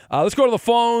gig. Let's go to the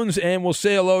phones and we'll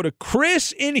say hello to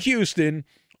Chris in Houston,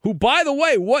 who, by the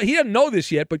way, he doesn't know this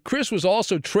yet, but Chris was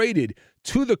also traded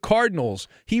to the Cardinals.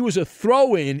 He was a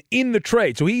throw-in in the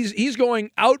trade. So he's going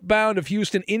outbound of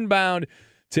Houston, inbound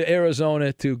to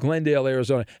Arizona, to Glendale,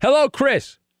 Arizona. Hello,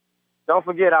 Chris. Don't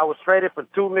forget, I was traded for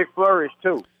 2 McFlurries,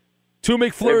 too. 2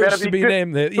 McFlurries to be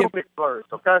named. 2 McFlurries,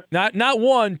 okay? Not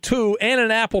 1, 2, and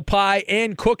an apple pie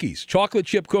and cookies, chocolate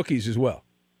chip cookies as well.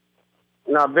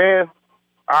 Now, Ben,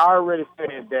 I already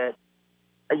said that,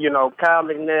 Kyle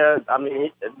McNair,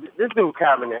 this dude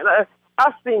Kyle McNair,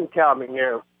 I've seen Kyle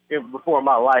McNair before in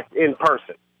my life in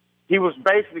person. He was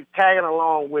basically tagging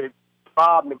along with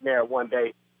Bob McNair one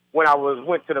day when I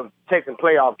went to the Texan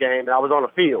playoff game, and I was on the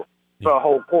field for a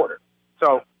whole quarter.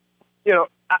 So,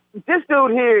 this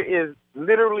dude here is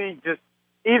literally just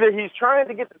either he's trying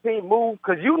to get the team moved,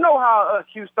 because you know how us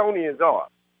Houstonians are.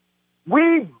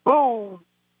 We booed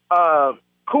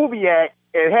Kubiak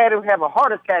and had him have a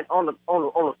heart attack on the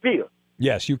field.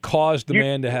 Yes, you caused the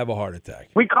man to have a heart attack.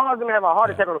 We caused him to have a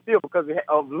heart attack on the field because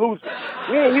of losing.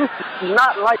 Me and Houston do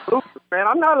not like losers, man.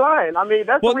 I'm not lying.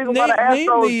 That's the reason why the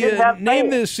Astros didn't have fans. Name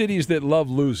the cities that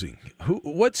love losing.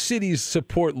 What cities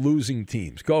support losing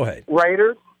teams? Go ahead.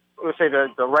 Raiders. Let's say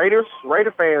the Raiders.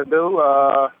 Raider fans do.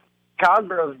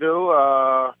 Cowgirls do.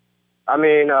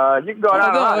 You can go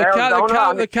down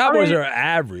Arizona. The Cowboys are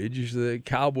average. The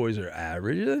Cowboys are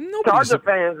average. Charger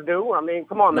fans do.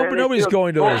 Come on, man. Nobody's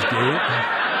going to those games.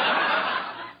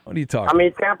 What are you talking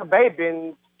about? Tampa Bay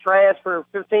been trash for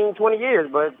 15, 20 years,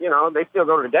 but, they still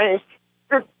go to the games.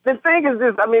 The thing is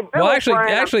this,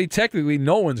 actually, technically,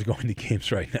 no one's going to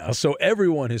games right now, so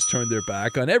everyone has turned their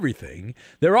back on everything.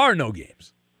 There are no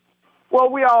games. Well,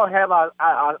 we all have our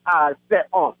set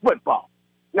on football.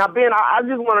 Now, Ben, I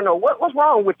just want to know, what's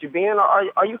wrong with you, Ben?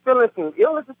 Are you feeling some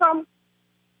illness or something?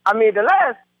 The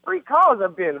last 3 calls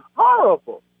have been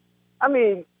horrible.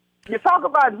 You talk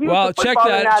about Houston. Well, check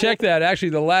that. Actually,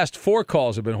 the last 4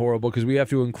 calls have been horrible because we have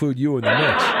to include you in the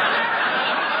mix.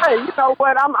 Hey, you know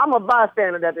what? I'm a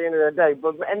bystander at the end of the day.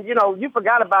 You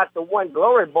forgot about the one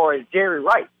glory boy, Jerry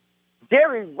Rice.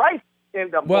 Jerry Rice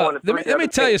ended up going to let me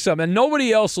tell you something, and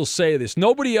nobody else will say this.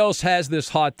 Nobody else has this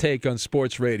hot take on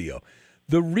sports radio.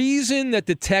 The reason that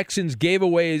the Texans gave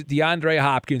away DeAndre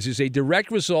Hopkins is a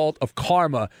direct result of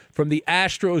karma from the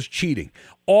Astros cheating.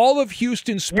 All of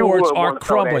Houston sports are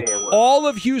crumbling. All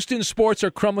of Houston sports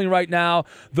are crumbling right now.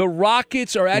 The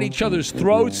Rockets are at each other's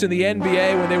throats in the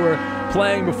NBA when they were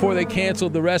playing before they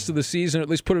canceled the rest of the season, or at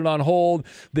least put it on hold.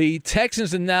 The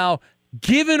Texans are now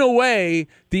giving away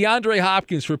DeAndre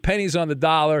Hopkins for pennies on the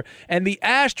dollar, and the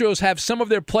Astros have some of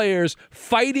their players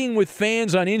fighting with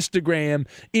fans on Instagram.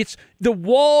 The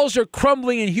walls are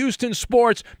crumbling in Houston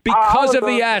sports because of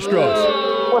the Astros.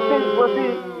 Well,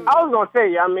 see, I was going to tell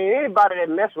you, anybody that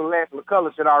messed with Lance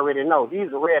McCullers should already know.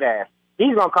 He's a red ass.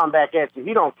 He's going to come back at you.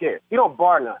 He don't care. He don't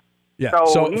bar none. Yeah.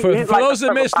 So for those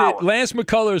that missed it, Lance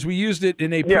McCullers, we used it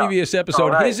in a previous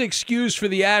episode. Right. His excuse for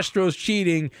the Astros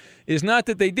cheating is not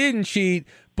that they didn't cheat,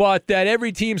 but that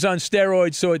every team's on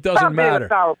steroids, so it doesn't matter.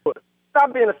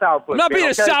 Stop being a sourpuss. I'm not being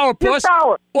a sourpuss.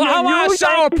 Sour. Well, how am I a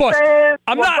sourpuss?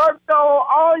 I'm not. Roberto,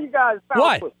 all you guys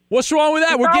sourpuss. What? What's wrong with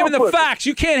that? We're giving the facts.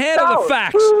 You can't handle the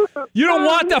facts. You don't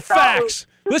want the facts.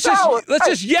 Let's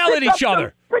just yell at each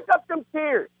other. Pick up some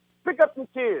tears.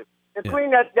 And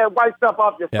clean that white stuff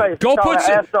off your face.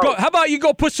 How about you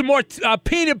go put some more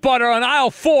peanut butter on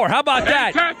aisle 4? How about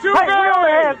that? We only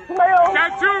had 12.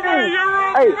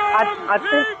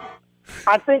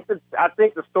 I think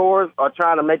the stores are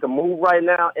trying to make a move right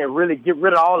now and really get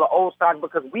rid of all the old stock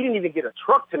because we didn't even get a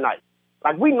truck tonight.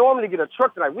 Like, we normally get a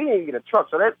truck tonight. We didn't get a truck.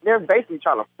 So they're basically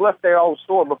trying to flush their old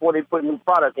store before they put new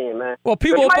product in, man. Well,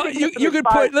 people, you could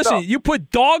put, listen, you put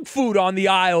dog food on the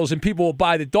aisles and people will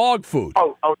buy the dog food.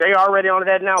 Oh, they already on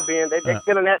that now, Ben. They're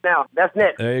selling that now. That's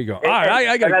next. There you go. All right,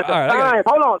 I got it.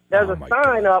 Hold on. There's a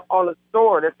sign up on the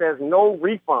store that says no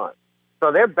refund.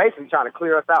 So they're basically trying to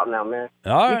clear us out now, man.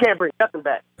 All right. You can't bring nothing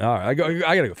back. All right, I got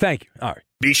to go. Thank you. All right.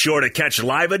 Be sure to catch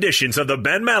live editions of the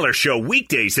Ben Maller Show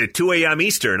weekdays at 2 a.m.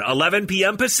 Eastern, 11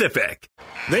 p.m. Pacific.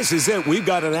 This is it. We've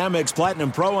got an Amex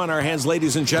Platinum Pro on our hands,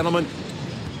 ladies and gentlemen.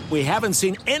 We haven't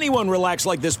seen anyone relax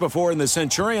like this before in the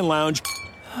Centurion Lounge.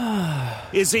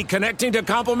 Is he connecting to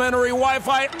complimentary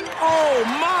Wi-Fi? Oh,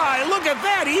 my. Look at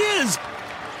that. He is.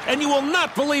 And you will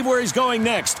not believe where he's going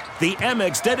next. The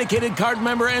Amex dedicated card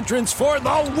member entrance for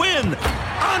the win.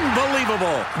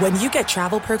 Unbelievable. When you get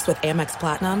travel perks with Amex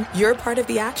Platinum, you're part of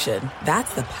the action.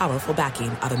 That's the powerful backing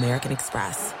of American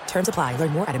Express. Terms apply.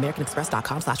 Learn more at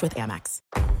americanexpress.com/withAmex.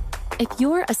 If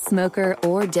you're a smoker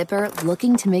or dipper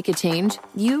looking to make a change,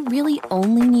 you really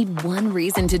only need one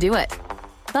reason to do it.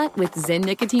 But with Zyn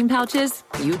nicotine pouches,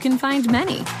 you can find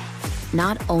many.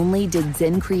 Not only did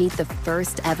Zyn create the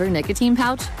first ever nicotine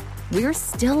pouch, we're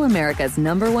still America's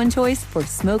 #1 choice for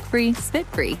smoke-free,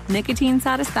 spit-free nicotine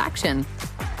satisfaction.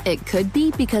 It could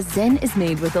be because Zyn is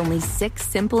made with only 6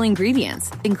 simple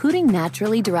ingredients, including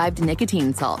naturally derived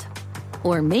nicotine salt.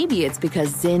 Or maybe it's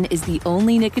because Zyn is the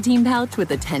only nicotine pouch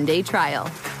with a 10-day trial.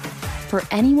 For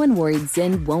anyone worried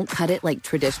Zyn won't cut it like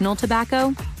traditional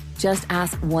tobacco, just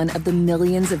ask one of the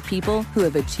millions of people who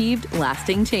have achieved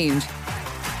lasting change.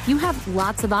 You have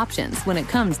lots of options when it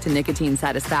comes to nicotine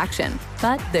satisfaction,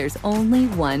 but there's only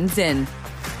one Zyn.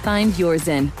 Find your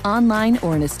Zyn online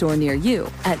or in a store near you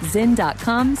at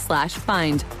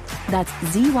zyn.com/find. That's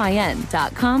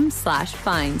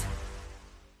ZYN.com/find.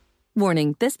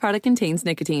 Warning, this product contains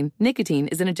nicotine. Nicotine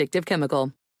is an addictive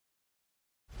chemical.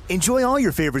 Enjoy all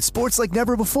your favorite sports like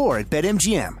never before at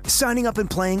BetMGM. Signing up and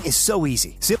playing is so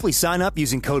easy. Simply sign up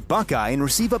using code Buckeye and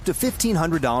receive up to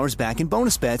 $1,500 back in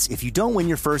bonus bets if you don't win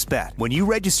your first bet. When you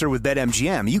register with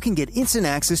BetMGM, you can get instant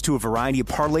access to a variety of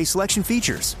parlay selection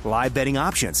features, live betting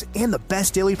options, and the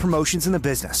best daily promotions in the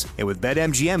business. And with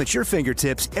BetMGM at your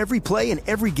fingertips, every play and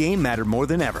every game matter more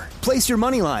than ever. Place your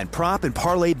moneyline, prop, and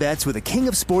parlay bets with the king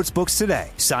of sportsbooks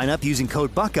today. Sign up using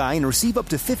code Buckeye and receive up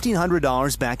to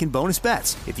 $1,500 back in bonus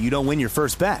bets if you don't win your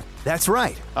first bet. That's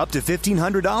right, up to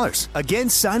 $1,500. Again,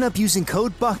 sign up using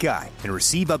code Buckeye and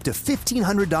receive up to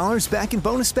 $1,500 back in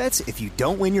bonus bets if you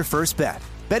don't win your first bet.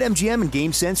 BetMGM and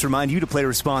GameSense remind you to play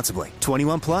responsibly.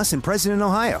 21 plus and present in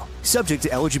Ohio. Subject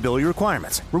to eligibility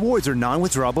requirements. Rewards are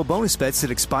non-withdrawable bonus bets that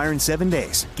expire in 7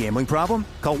 days. Gambling problem?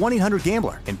 Call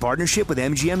 1-800-GAMBLER in partnership with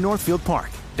MGM Northfield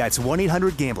Park. That's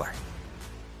 1-800-GAMBLER.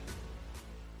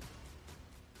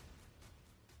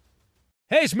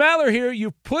 Hey, it's Maller here.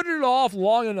 You've put it off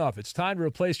long enough. It's time to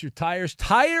replace your tires.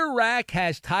 Tire Rack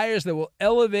has tires that will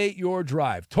elevate your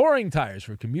drive. Touring tires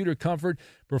for commuter comfort,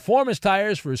 performance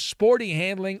tires for sporty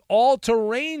handling,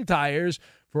 all-terrain tires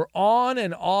for on-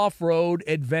 and off-road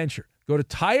adventure. Go to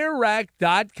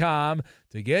TireRack.com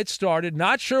to get started.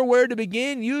 Not sure where to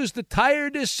begin? Use the Tire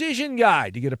Decision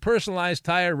Guide to get a personalized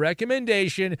tire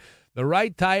recommendation. The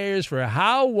right tires for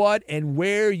how, what, and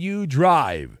where you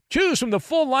drive. Choose from the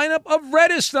full lineup of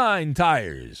Vredestein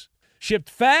tires. Shipped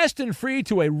fast and free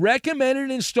to a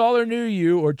recommended installer near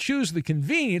you, or choose the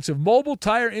convenience of mobile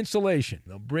tire installation.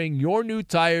 They'll bring your new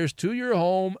tires to your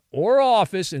home or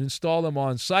office and install them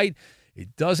on site.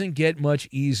 It doesn't get much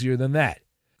easier than that.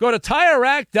 Go to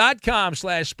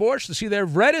TireRack.com/sports to see their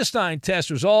Vredestein test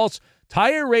results,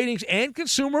 tire ratings, and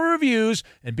consumer reviews,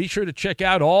 and be sure to check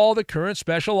out all the current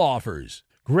special offers.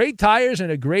 Great tires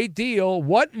and a great deal.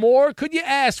 What more could you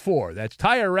ask for? That's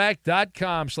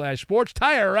TireRack.com/sports.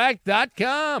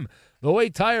 TireRack.com, the way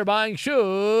tire buying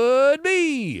should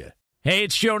be. Hey,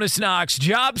 it's Jonas Knox.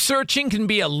 Job searching can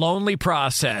be a lonely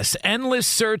process. Endless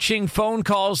searching, phone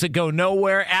calls that go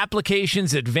nowhere,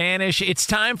 applications that vanish. It's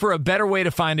time for a better way to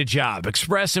find a job.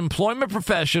 Express Employment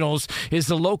Professionals is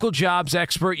the local jobs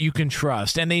expert you can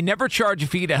trust, and they never charge a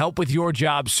fee to help with your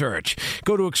job search.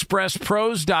 Go to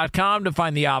expresspros.com to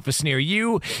find the office near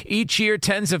you. Each year,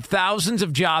 tens of thousands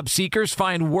of job seekers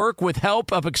find work with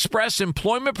help of Express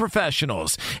Employment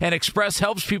Professionals, and Express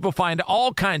helps people find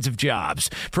all kinds of jobs,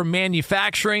 from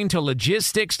manufacturing to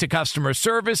logistics to customer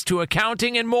service to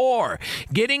accounting and more.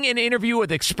 Getting an interview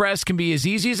with Express can be as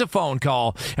easy as a phone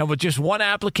call. And with just one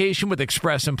application with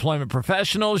Express Employment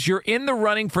Professionals, you're in the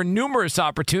running for numerous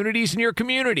opportunities in your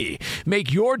community.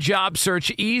 Make your job search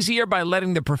easier by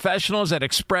letting the professionals at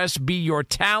Express be your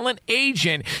talent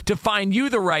agent to find you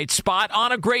the right spot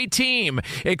on a great team.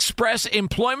 Express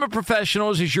Employment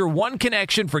Professionals is your one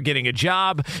connection for getting a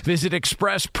job. Visit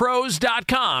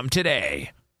expresspros.com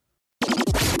today.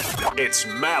 It's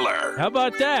Maller. How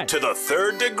about that? To the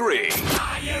third degree.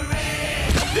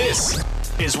 This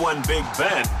is when Big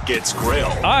Ben gets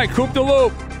grilled. All right, Coop the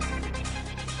Loop.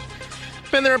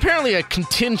 Ben, there are apparently a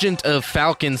contingent of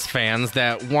Falcons fans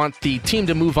that want the team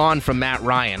to move on from Matt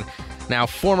Ryan. Now,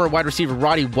 former wide receiver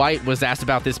Roddy White was asked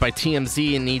about this by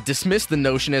TMZ, and he dismissed the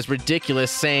notion as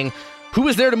ridiculous, saying, "Who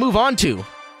is there to move on to?"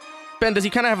 Ben, does he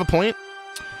kind of have a point?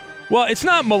 Well, it's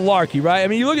not malarkey, right? I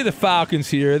mean, you look at the Falcons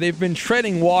here. They've been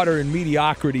treading water in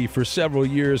mediocrity for several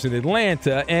years in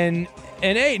Atlanta, and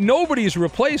nobody's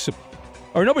replaceable.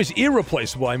 Or nobody's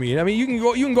irreplaceable, I mean. You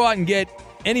can go out and get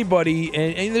anybody,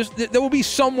 and there will be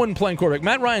someone playing quarterback.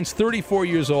 Matt Ryan's 34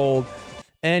 years old,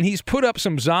 and he's put up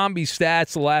some zombie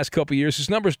stats the last couple of years. His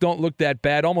numbers don't look that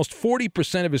bad. Almost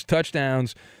 40% of his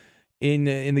touchdowns in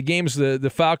the games the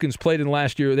Falcons played in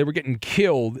last year, they were getting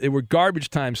killed. They were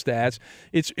garbage time stats.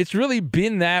 It's really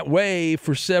been that way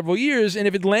for several years, and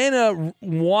if Atlanta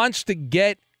wants to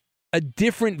get a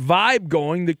different vibe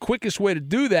going, the quickest way to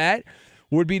do that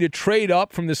would be to trade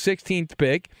up from the 16th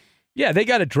pick. Yeah, they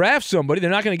got to draft somebody.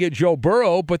 They're not going to get Joe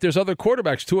Burrow, but there's other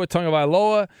quarterbacks. Tua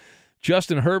Tagovailoa,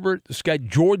 Justin Herbert, this guy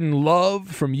Jordan Love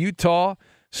from Utah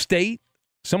State,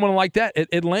 someone like that.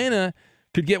 Atlanta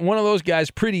could get one of those guys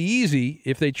pretty easy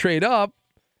if they trade up.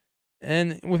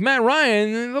 And with Matt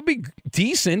Ryan, they'll be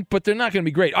decent, but they're not going to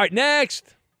be great. All right,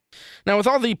 next. Now, with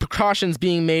all the precautions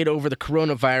being made over the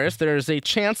coronavirus, there's a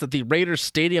chance that the Raiders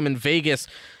Stadium in Vegas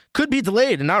could be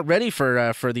delayed and not ready for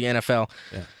the NFL.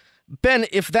 Yeah. Ben,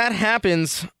 if that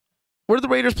happens, where do the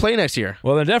Raiders play next year?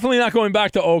 Well, they're definitely not going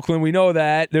back to Oakland. We know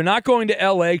that. They're not going to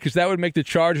L.A. because that would make the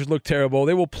Chargers look terrible.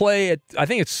 They will play at, I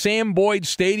think it's Sam Boyd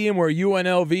Stadium where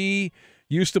UNLV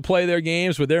used to play their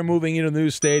games, but they're moving into the new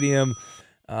stadium.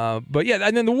 But yeah,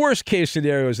 and then the worst case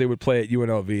scenario is they would play at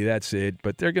UNLV. That's it.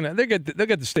 But they'll get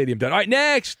the stadium done. All right,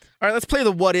 next. All right, let's play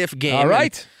the what if game. All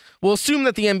right. We'll assume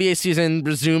that the NBA season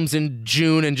resumes in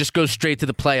June and just goes straight to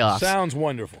the playoffs. Sounds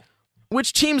wonderful.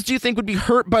 Which teams do you think would be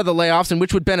hurt by the layoffs and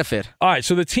which would benefit? All right,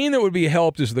 so the team that would be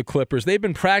helped is the Clippers. They've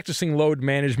been practicing load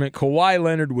management. Kawhi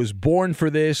Leonard was born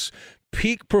for this.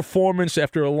 Peak performance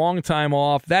after a long time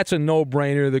off. That's a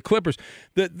no-brainer. The Clippers,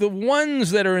 the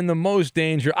ones that are in the most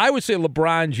danger, I would say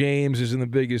LeBron James is in the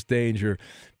biggest danger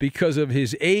because of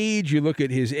his age. You look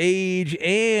at his age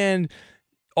and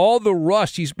all the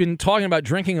rust. He's been talking about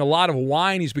drinking a lot of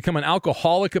wine. He's become an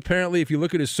alcoholic, apparently. If you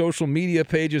look at his social media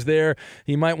pages there,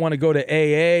 he might want to go to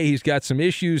AA. He's got some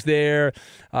issues there.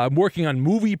 Working on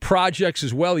movie projects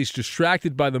as well. He's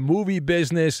distracted by the movie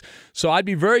business. So I'd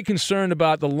be very concerned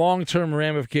about the long-term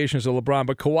ramifications of LeBron.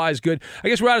 But Kawhi's good. I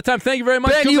guess we're out of time. Thank you very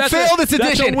much. Ben, you failed this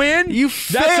edition. That's a win. You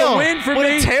failed. That's a win for me. What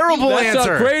a terrible answer. That's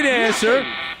a great answer.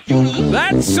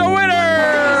 That's a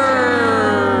winner.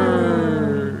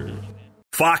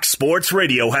 Fox Sports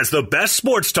Radio has the best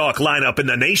sports talk lineup in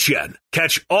the nation.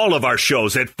 Catch all of our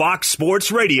shows at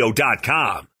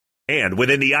foxsportsradio.com. And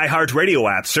within the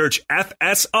iHeartRadio app, search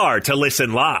FSR to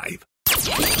listen live.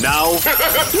 Now,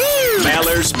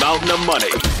 Maller's Mountain of Money.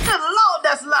 Good Lord,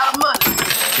 that's a lot of money.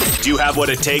 Do you have what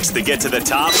it takes to get to the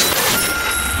top?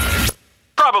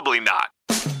 Probably not.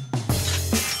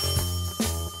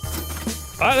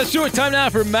 All right, let's do it. Time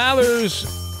now for Maller's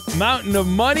Mountain of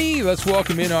Money. Let's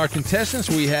welcome in our contestants.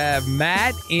 We have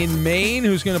Matt in Maine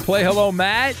who's going to play. Hello,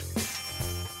 Matt.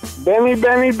 Benny,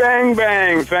 bang,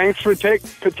 bang. Thanks for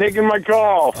taking my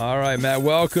call. All right, Matt,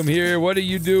 welcome here. What do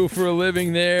you do for a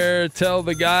living there? Tell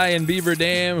the guy in Beaver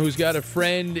Dam who's got a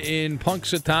friend in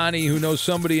Punxsutawney who knows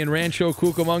somebody in Rancho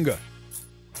Cucamonga.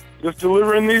 Just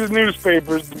delivering these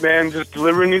newspapers, man. Just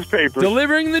delivering these papers.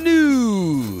 Delivering the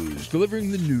news.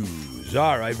 Delivering the news.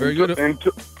 All right, very good.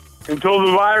 Until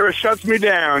the virus shuts me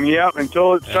down. Yep,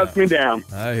 until it shuts me down.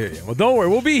 I hear you. Well, don't worry.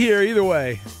 We'll be here either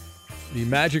way. The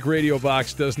Magic Radio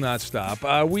Box does not stop.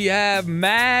 We have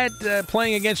Matt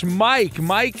playing against Mike.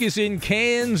 Mike is in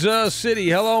Kansas City.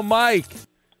 Hello, Mike.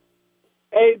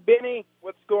 Hey, Benny.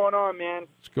 What's going on, man?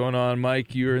 What's going on,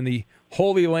 Mike? You're in the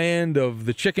holy land of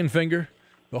the chicken finger,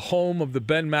 the home of the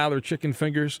Ben Maller chicken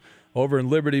fingers over in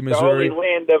Liberty, Missouri. The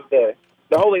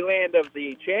holy land of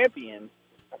the champions,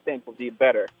 I think, will be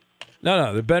better.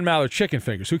 No, the Ben Maller chicken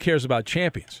fingers. Who cares about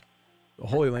champions? The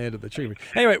holy land of the chicken.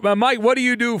 Anyway, Mike, what do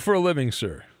you do for a living,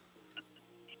 sir?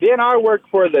 Ben, I work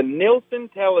for the Nielsen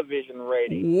television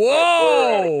rating.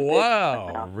 Whoa!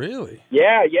 Wow, really?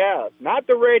 Yeah. Not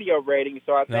the radio rating,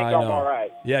 so I think I'm all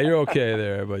right. Yeah, you're okay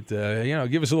there, but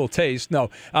give us a little taste. No,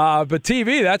 but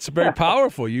TV, that's very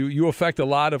powerful. You affect a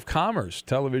lot of commerce,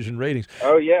 television ratings.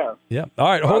 Oh yeah. Yeah. All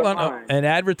right, hold on, and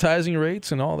advertising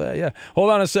rates and all that. Yeah.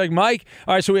 Hold on a sec, Mike.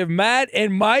 All right, so we have Matt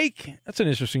and Mike. That's an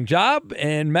interesting job.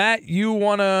 And Matt, you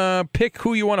want to pick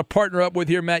who you want to partner up with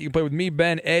here. Matt, you play with me,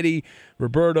 Ben, Eddie,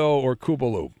 Roberto, or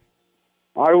Koopaloop?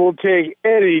 I will take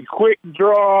Eddie Quick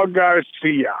Draw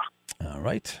Garcia. All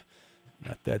right.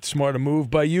 Not that smart a move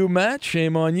by you, Matt.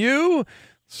 Shame on you. Let's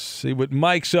see what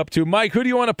Mike's up to. Mike, who do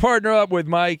you want to partner up with,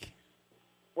 Mike?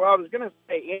 Well, I was going to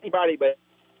say anybody, but...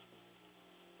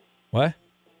 What?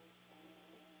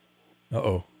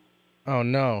 Uh-oh. Oh,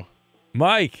 no.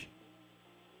 Mike,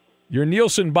 your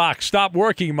Nielsen box stopped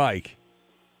working, Mike.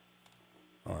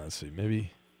 Oh, let's see.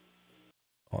 Maybe...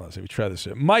 Oh, let's see. We try this.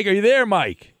 Mike, are you there,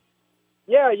 Mike?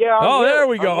 Yeah. Oh, there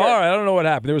we go. All right. I don't know what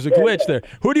happened. There was a glitch there.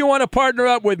 Who do you want to partner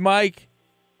up with, Mike?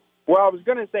 Well, I was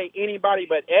going to say anybody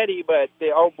but Eddie, but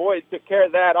the old boys took care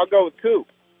of that. I'll go with Coop.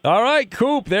 All right,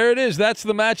 Coop. There it is. That's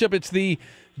the matchup. It's the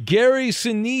Gary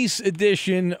Sinise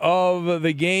edition of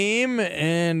the game,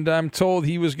 and I'm told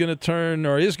he was going to turn,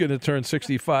 or is going to turn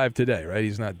 65 today, right?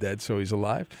 He's not dead, so he's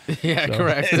alive. Yeah, so,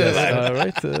 correct. All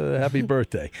right. Happy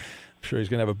birthday. I'm sure he's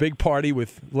going to have a big party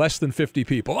with less than 50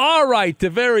 people. All right,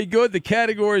 very good. The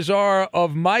categories are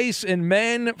Of Mice and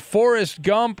Men, Forrest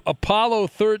Gump, Apollo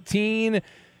 13,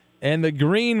 and The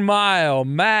Green Mile.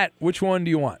 Matt, which one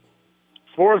do you want?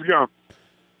 Forrest Gump.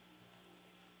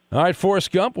 All right,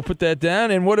 Forrest Gump. We'll put that down.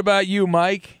 And what about you,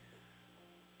 Mike?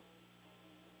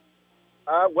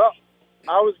 Well,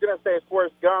 I was going to say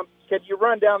Forrest Gump. Could you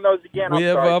run down those again? We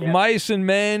have Of Mice and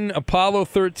Men, Apollo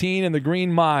 13, and The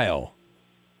Green Mile.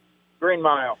 Green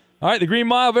Mile. All right, The Green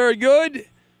Mile, very good.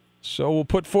 So we'll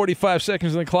put 45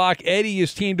 seconds on the clock. Eddie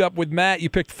is teamed up with Matt. You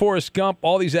picked Forrest Gump.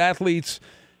 All these athletes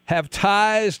have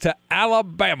ties to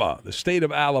Alabama, the state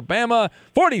of Alabama.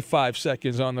 45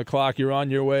 seconds on the clock. You're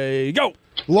on your way. Go.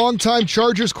 Longtime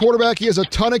Chargers quarterback. He has a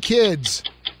ton of kids.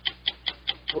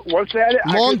 What's that?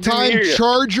 Longtime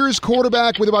Chargers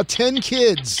quarterback with about 10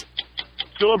 kids.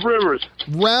 Phillip Rivers.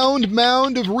 Round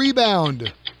mound of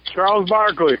rebound. Charles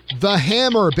Barkley. The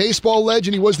Hammer, baseball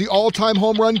legend. He was the all-time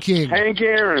home run king. Hank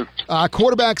Aaron.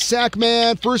 Quarterback sack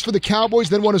man, first for the Cowboys,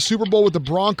 then won a Super Bowl with the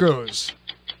Broncos.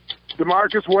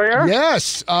 DeMarcus Ware?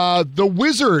 Yes. The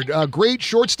Wizard, great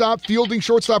shortstop, fielding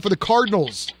shortstop for the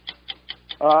Cardinals.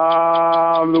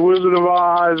 The Wizard of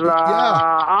Oz.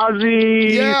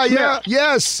 Ozzie Smith.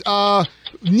 Yes.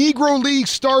 Negro League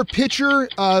star pitcher.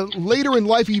 Later in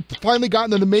life, he finally got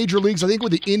into the major leagues, I think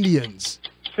with the Indians.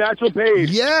 Satchel Paige.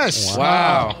 Yes.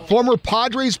 Wow. Former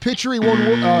Padres pitcher. He won.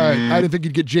 I didn't think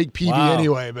he'd get Jake Peavy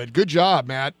anyway, but good job,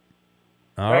 Matt.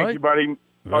 Thank you, buddy.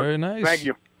 Very nice. Thank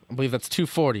you. I believe that's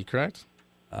 240, correct?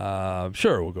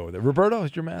 Sure, we'll go with it. Roberto,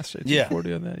 is your math say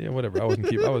 240 on that? Yeah, whatever. I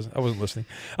wasn't listening.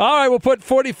 All right, we'll put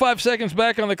 45 seconds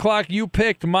back on the clock. You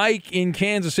picked Mike in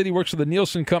Kansas City, works for the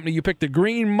Nielsen Company. You picked The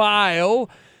Green Mile.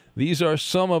 These are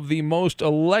some of the most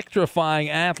electrifying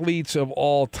athletes of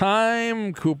all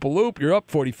time. Koopaloop, you're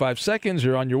up 45 seconds.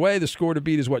 You're on your way. The score to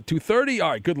beat is what, 230?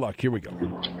 All right, good luck. Here we go.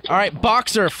 All right,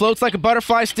 boxer, floats like a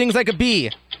butterfly, stings like a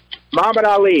bee. Muhammad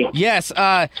Ali. Yes,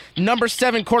 number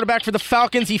 7 quarterback for the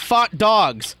Falcons. He fought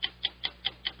dogs.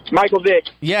 Michael Vick.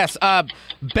 Yes,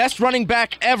 best running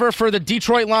back ever for the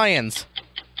Detroit Lions.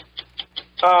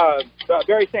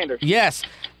 Barry Sanders. Yes.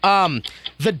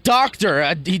 The doctor,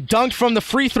 he dunked from the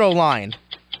free throw line.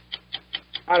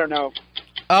 I don't know.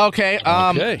 Okay.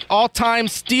 All-time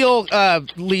steal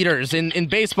leaders in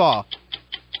baseball.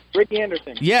 Ricky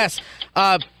Henderson. Yes.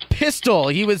 Pistol.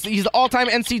 He's the all-time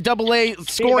NCAA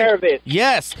scoring.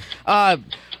 Yes.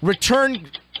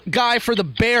 Return guy for the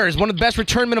Bears, one of the best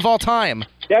returnmen of all time.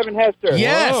 Devin Hester.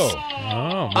 Yes.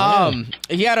 Oh,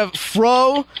 he had a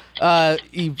fro.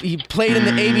 He played in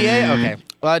the ABA. Okay.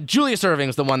 Julius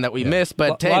Erving's the one that we missed,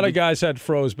 but a lot of guys had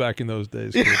froze back in those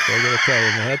days. I gotta tell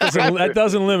you, man. That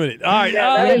doesn't limit it. All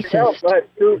right.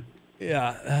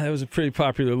 Yeah, that was a pretty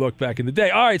popular look back in the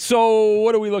day. All right, so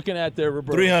what are we looking at there,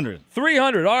 Roberto? 300.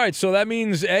 300. All right, so that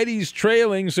means Eddie's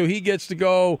trailing, so he gets to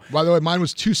go. By the way, mine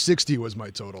was 260 was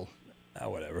my total.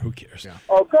 Whatever, who cares? Yeah.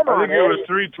 Oh, come on, I think it was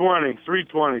 320.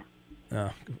 320.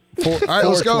 All right,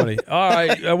 let's go. All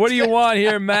right, what do you want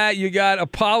here, Matt? You got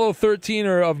Apollo 13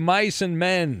 or Of Mice and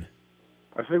Men?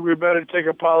 I think we better take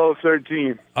Apollo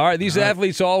 13. All right, these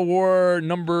athletes all wear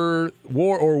number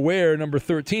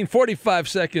 13. 45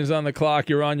 seconds on the clock.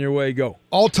 You're on your way. Go.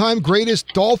 All-time greatest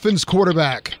Dolphins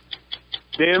quarterback.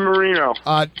 Dan Marino.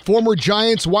 Former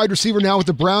Giants wide receiver, now with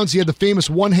the Browns. He had the famous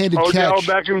one-handed Odell catch.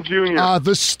 Beckham Jr.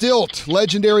 The Stilt,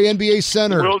 legendary NBA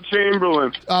center. Will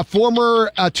Chamberlain.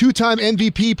 Former two-time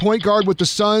MVP point guard with the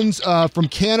Suns from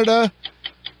Canada.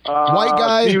 White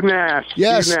guy. Steve Nash.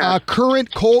 Yes. Steve Nash.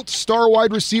 Current Colts star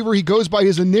wide receiver. He goes by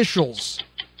his initials.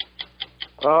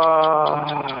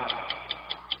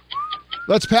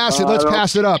 Let's pass it. Let's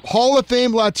pass it up. Hall of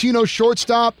Fame Latino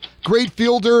shortstop, great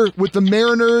fielder with the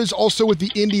Mariners, also with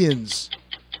the Indians.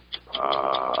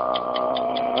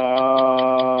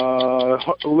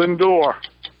 Lindor.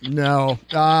 No.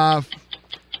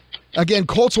 Again,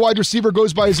 Colts wide receiver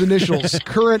goes by his initials.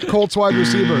 Current Colts wide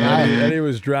receiver. Eddie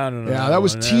was drowning. Yeah, that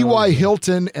was T.Y.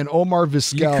 Hilton and Omar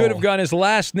Vizquel. You could have gone his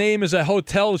last name as a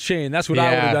hotel chain. That's what I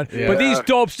would have done. Yeah. But these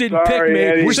dopes didn't pick me.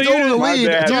 Eddie. We're still in the lead.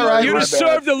 It's all right. You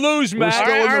deserve to lose, man. All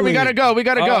right, we gotta go. All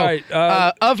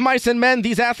right, Of Mice and Men,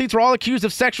 these athletes were all accused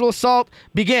of sexual assault.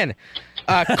 Begin.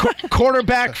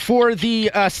 Quarterback for the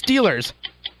Steelers.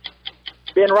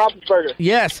 Ben Roethlisberger.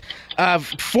 Yes.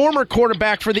 Former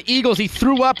quarterback for the Eagles. He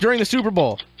threw up during the Super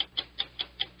Bowl.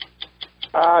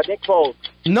 Nick Foles.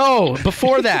 No,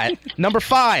 before that. Number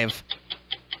 5.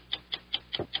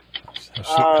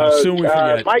 How soon we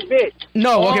forget? Mike Vick.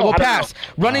 No, okay, we'll pass.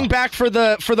 know. Running back for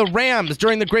the Rams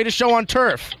during the greatest show on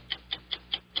turf.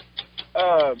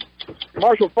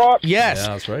 Marshall Faulk. Yes. Yeah,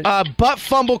 that's right. Butt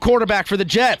fumble quarterback for the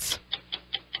Jets.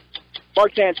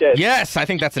 Mark Sanchez. Yes, I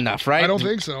think that's enough, right? I don't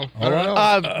think so. I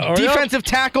don't know. Defensive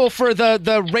tackle for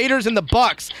the Raiders and the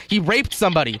Bucks. He raped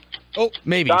somebody. Oh,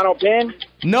 maybe. Donald Penn.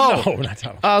 No. No, not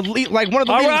Donald. Like one of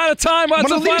the We're out of time. What's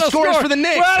one of the lead final scorers score? for the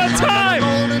Knicks. We're out of time.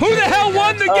 Who the hell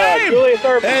won the game? Julius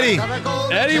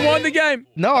Erving. Eddie won the game.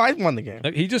 No, I won the game.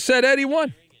 He just said Eddie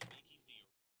won.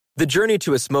 The journey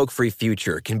to a smoke-free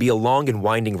future can be a long and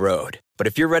winding road. But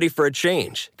if you're ready for a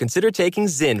change, consider taking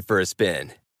Zyn for a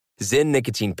spin. Zyn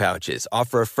nicotine pouches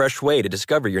offer a fresh way to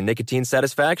discover your nicotine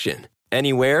satisfaction.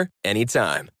 Anywhere,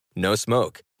 anytime. No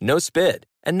smoke, no spit,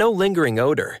 and no lingering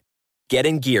odor. Get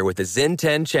in gear with the Zyn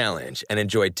 10 Challenge and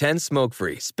enjoy 10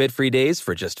 smoke-free, spit-free days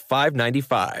for just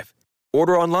 $5.95.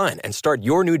 Order online and start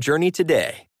your new journey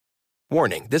today.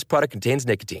 Warning, this product contains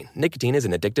nicotine. Nicotine is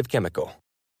an addictive chemical.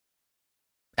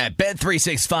 At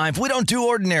Bet365, we don't do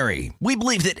ordinary. We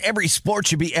believe that every sport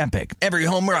should be epic. Every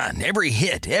home run, every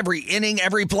hit, every inning,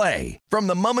 every play. From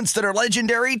the moments that are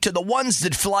legendary to the ones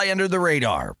that fly under the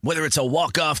radar. Whether it's a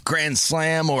walk-off grand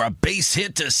slam or a base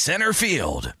hit to center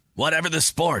field. Whatever the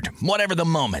sport, whatever the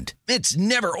moment. It's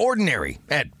never ordinary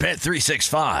at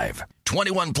Bet365.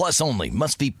 21 plus only.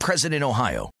 Must be present in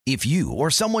Ohio. If you or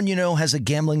someone you know has a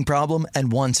gambling problem and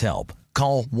wants help,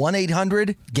 call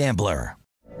 1-800-GAMBLER.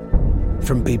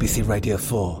 From BBC Radio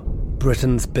 4,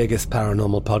 Britain's biggest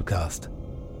paranormal podcast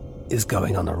is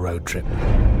going on a road trip.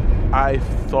 I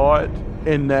thought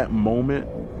in that moment,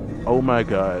 oh my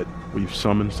God, we've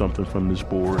summoned something from this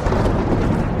board.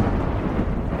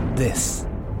 This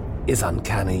is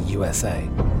Uncanny USA.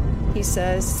 He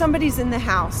says, somebody's in the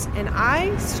house, and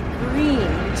I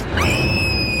screamed.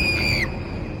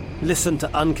 Listen to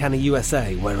Uncanny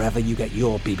USA wherever you get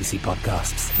your BBC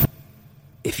podcasts,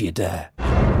 if you dare.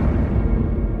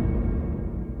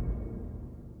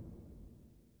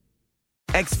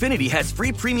 Xfinity has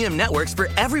free premium networks for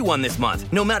everyone this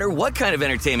month, no matter what kind of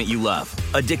entertainment you love.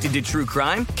 Addicted to true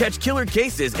crime? Catch killer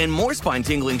cases and more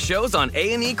spine-tingling shows on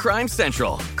A&E Crime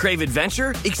Central. Crave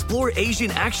adventure? Explore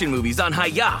Asian action movies on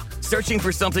Hi-YAH. Searching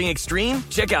for something extreme?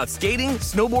 Check out skating,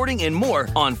 snowboarding, and more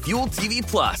on Fuel TV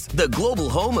Plus, the global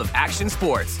home of action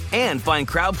sports. And find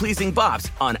crowd-pleasing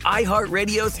bops on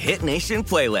iHeartRadio's Hit Nation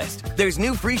playlist. There's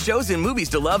new free shows and movies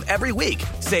to love every week.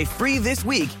 Say free this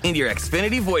week in your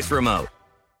Xfinity voice remote.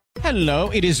 Hello,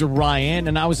 it is Ryan,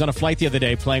 and I was on a flight the other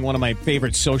day playing one of my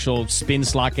favorite social spin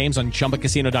slot games on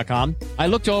ChumbaCasino.com. I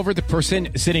looked over at the person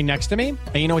sitting next to me,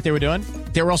 and you know what they were doing?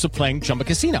 They were also playing Chumba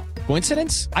Casino.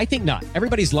 Coincidence? I think not.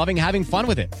 Everybody's loving having fun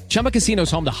with it. Chumba Casino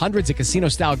is home to hundreds of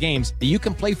casino-style games that you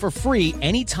can play for free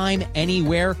anytime,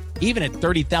 anywhere, even at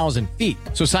 30,000 feet.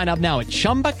 So sign up now at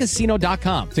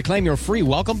ChumbaCasino.com to claim your free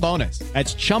welcome bonus.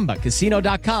 That's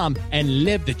ChumbaCasino.com and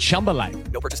live the Chumba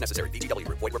life. No purchase necessary. VGW.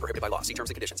 Void where prohibited by law. See terms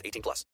and conditions. 18 plus.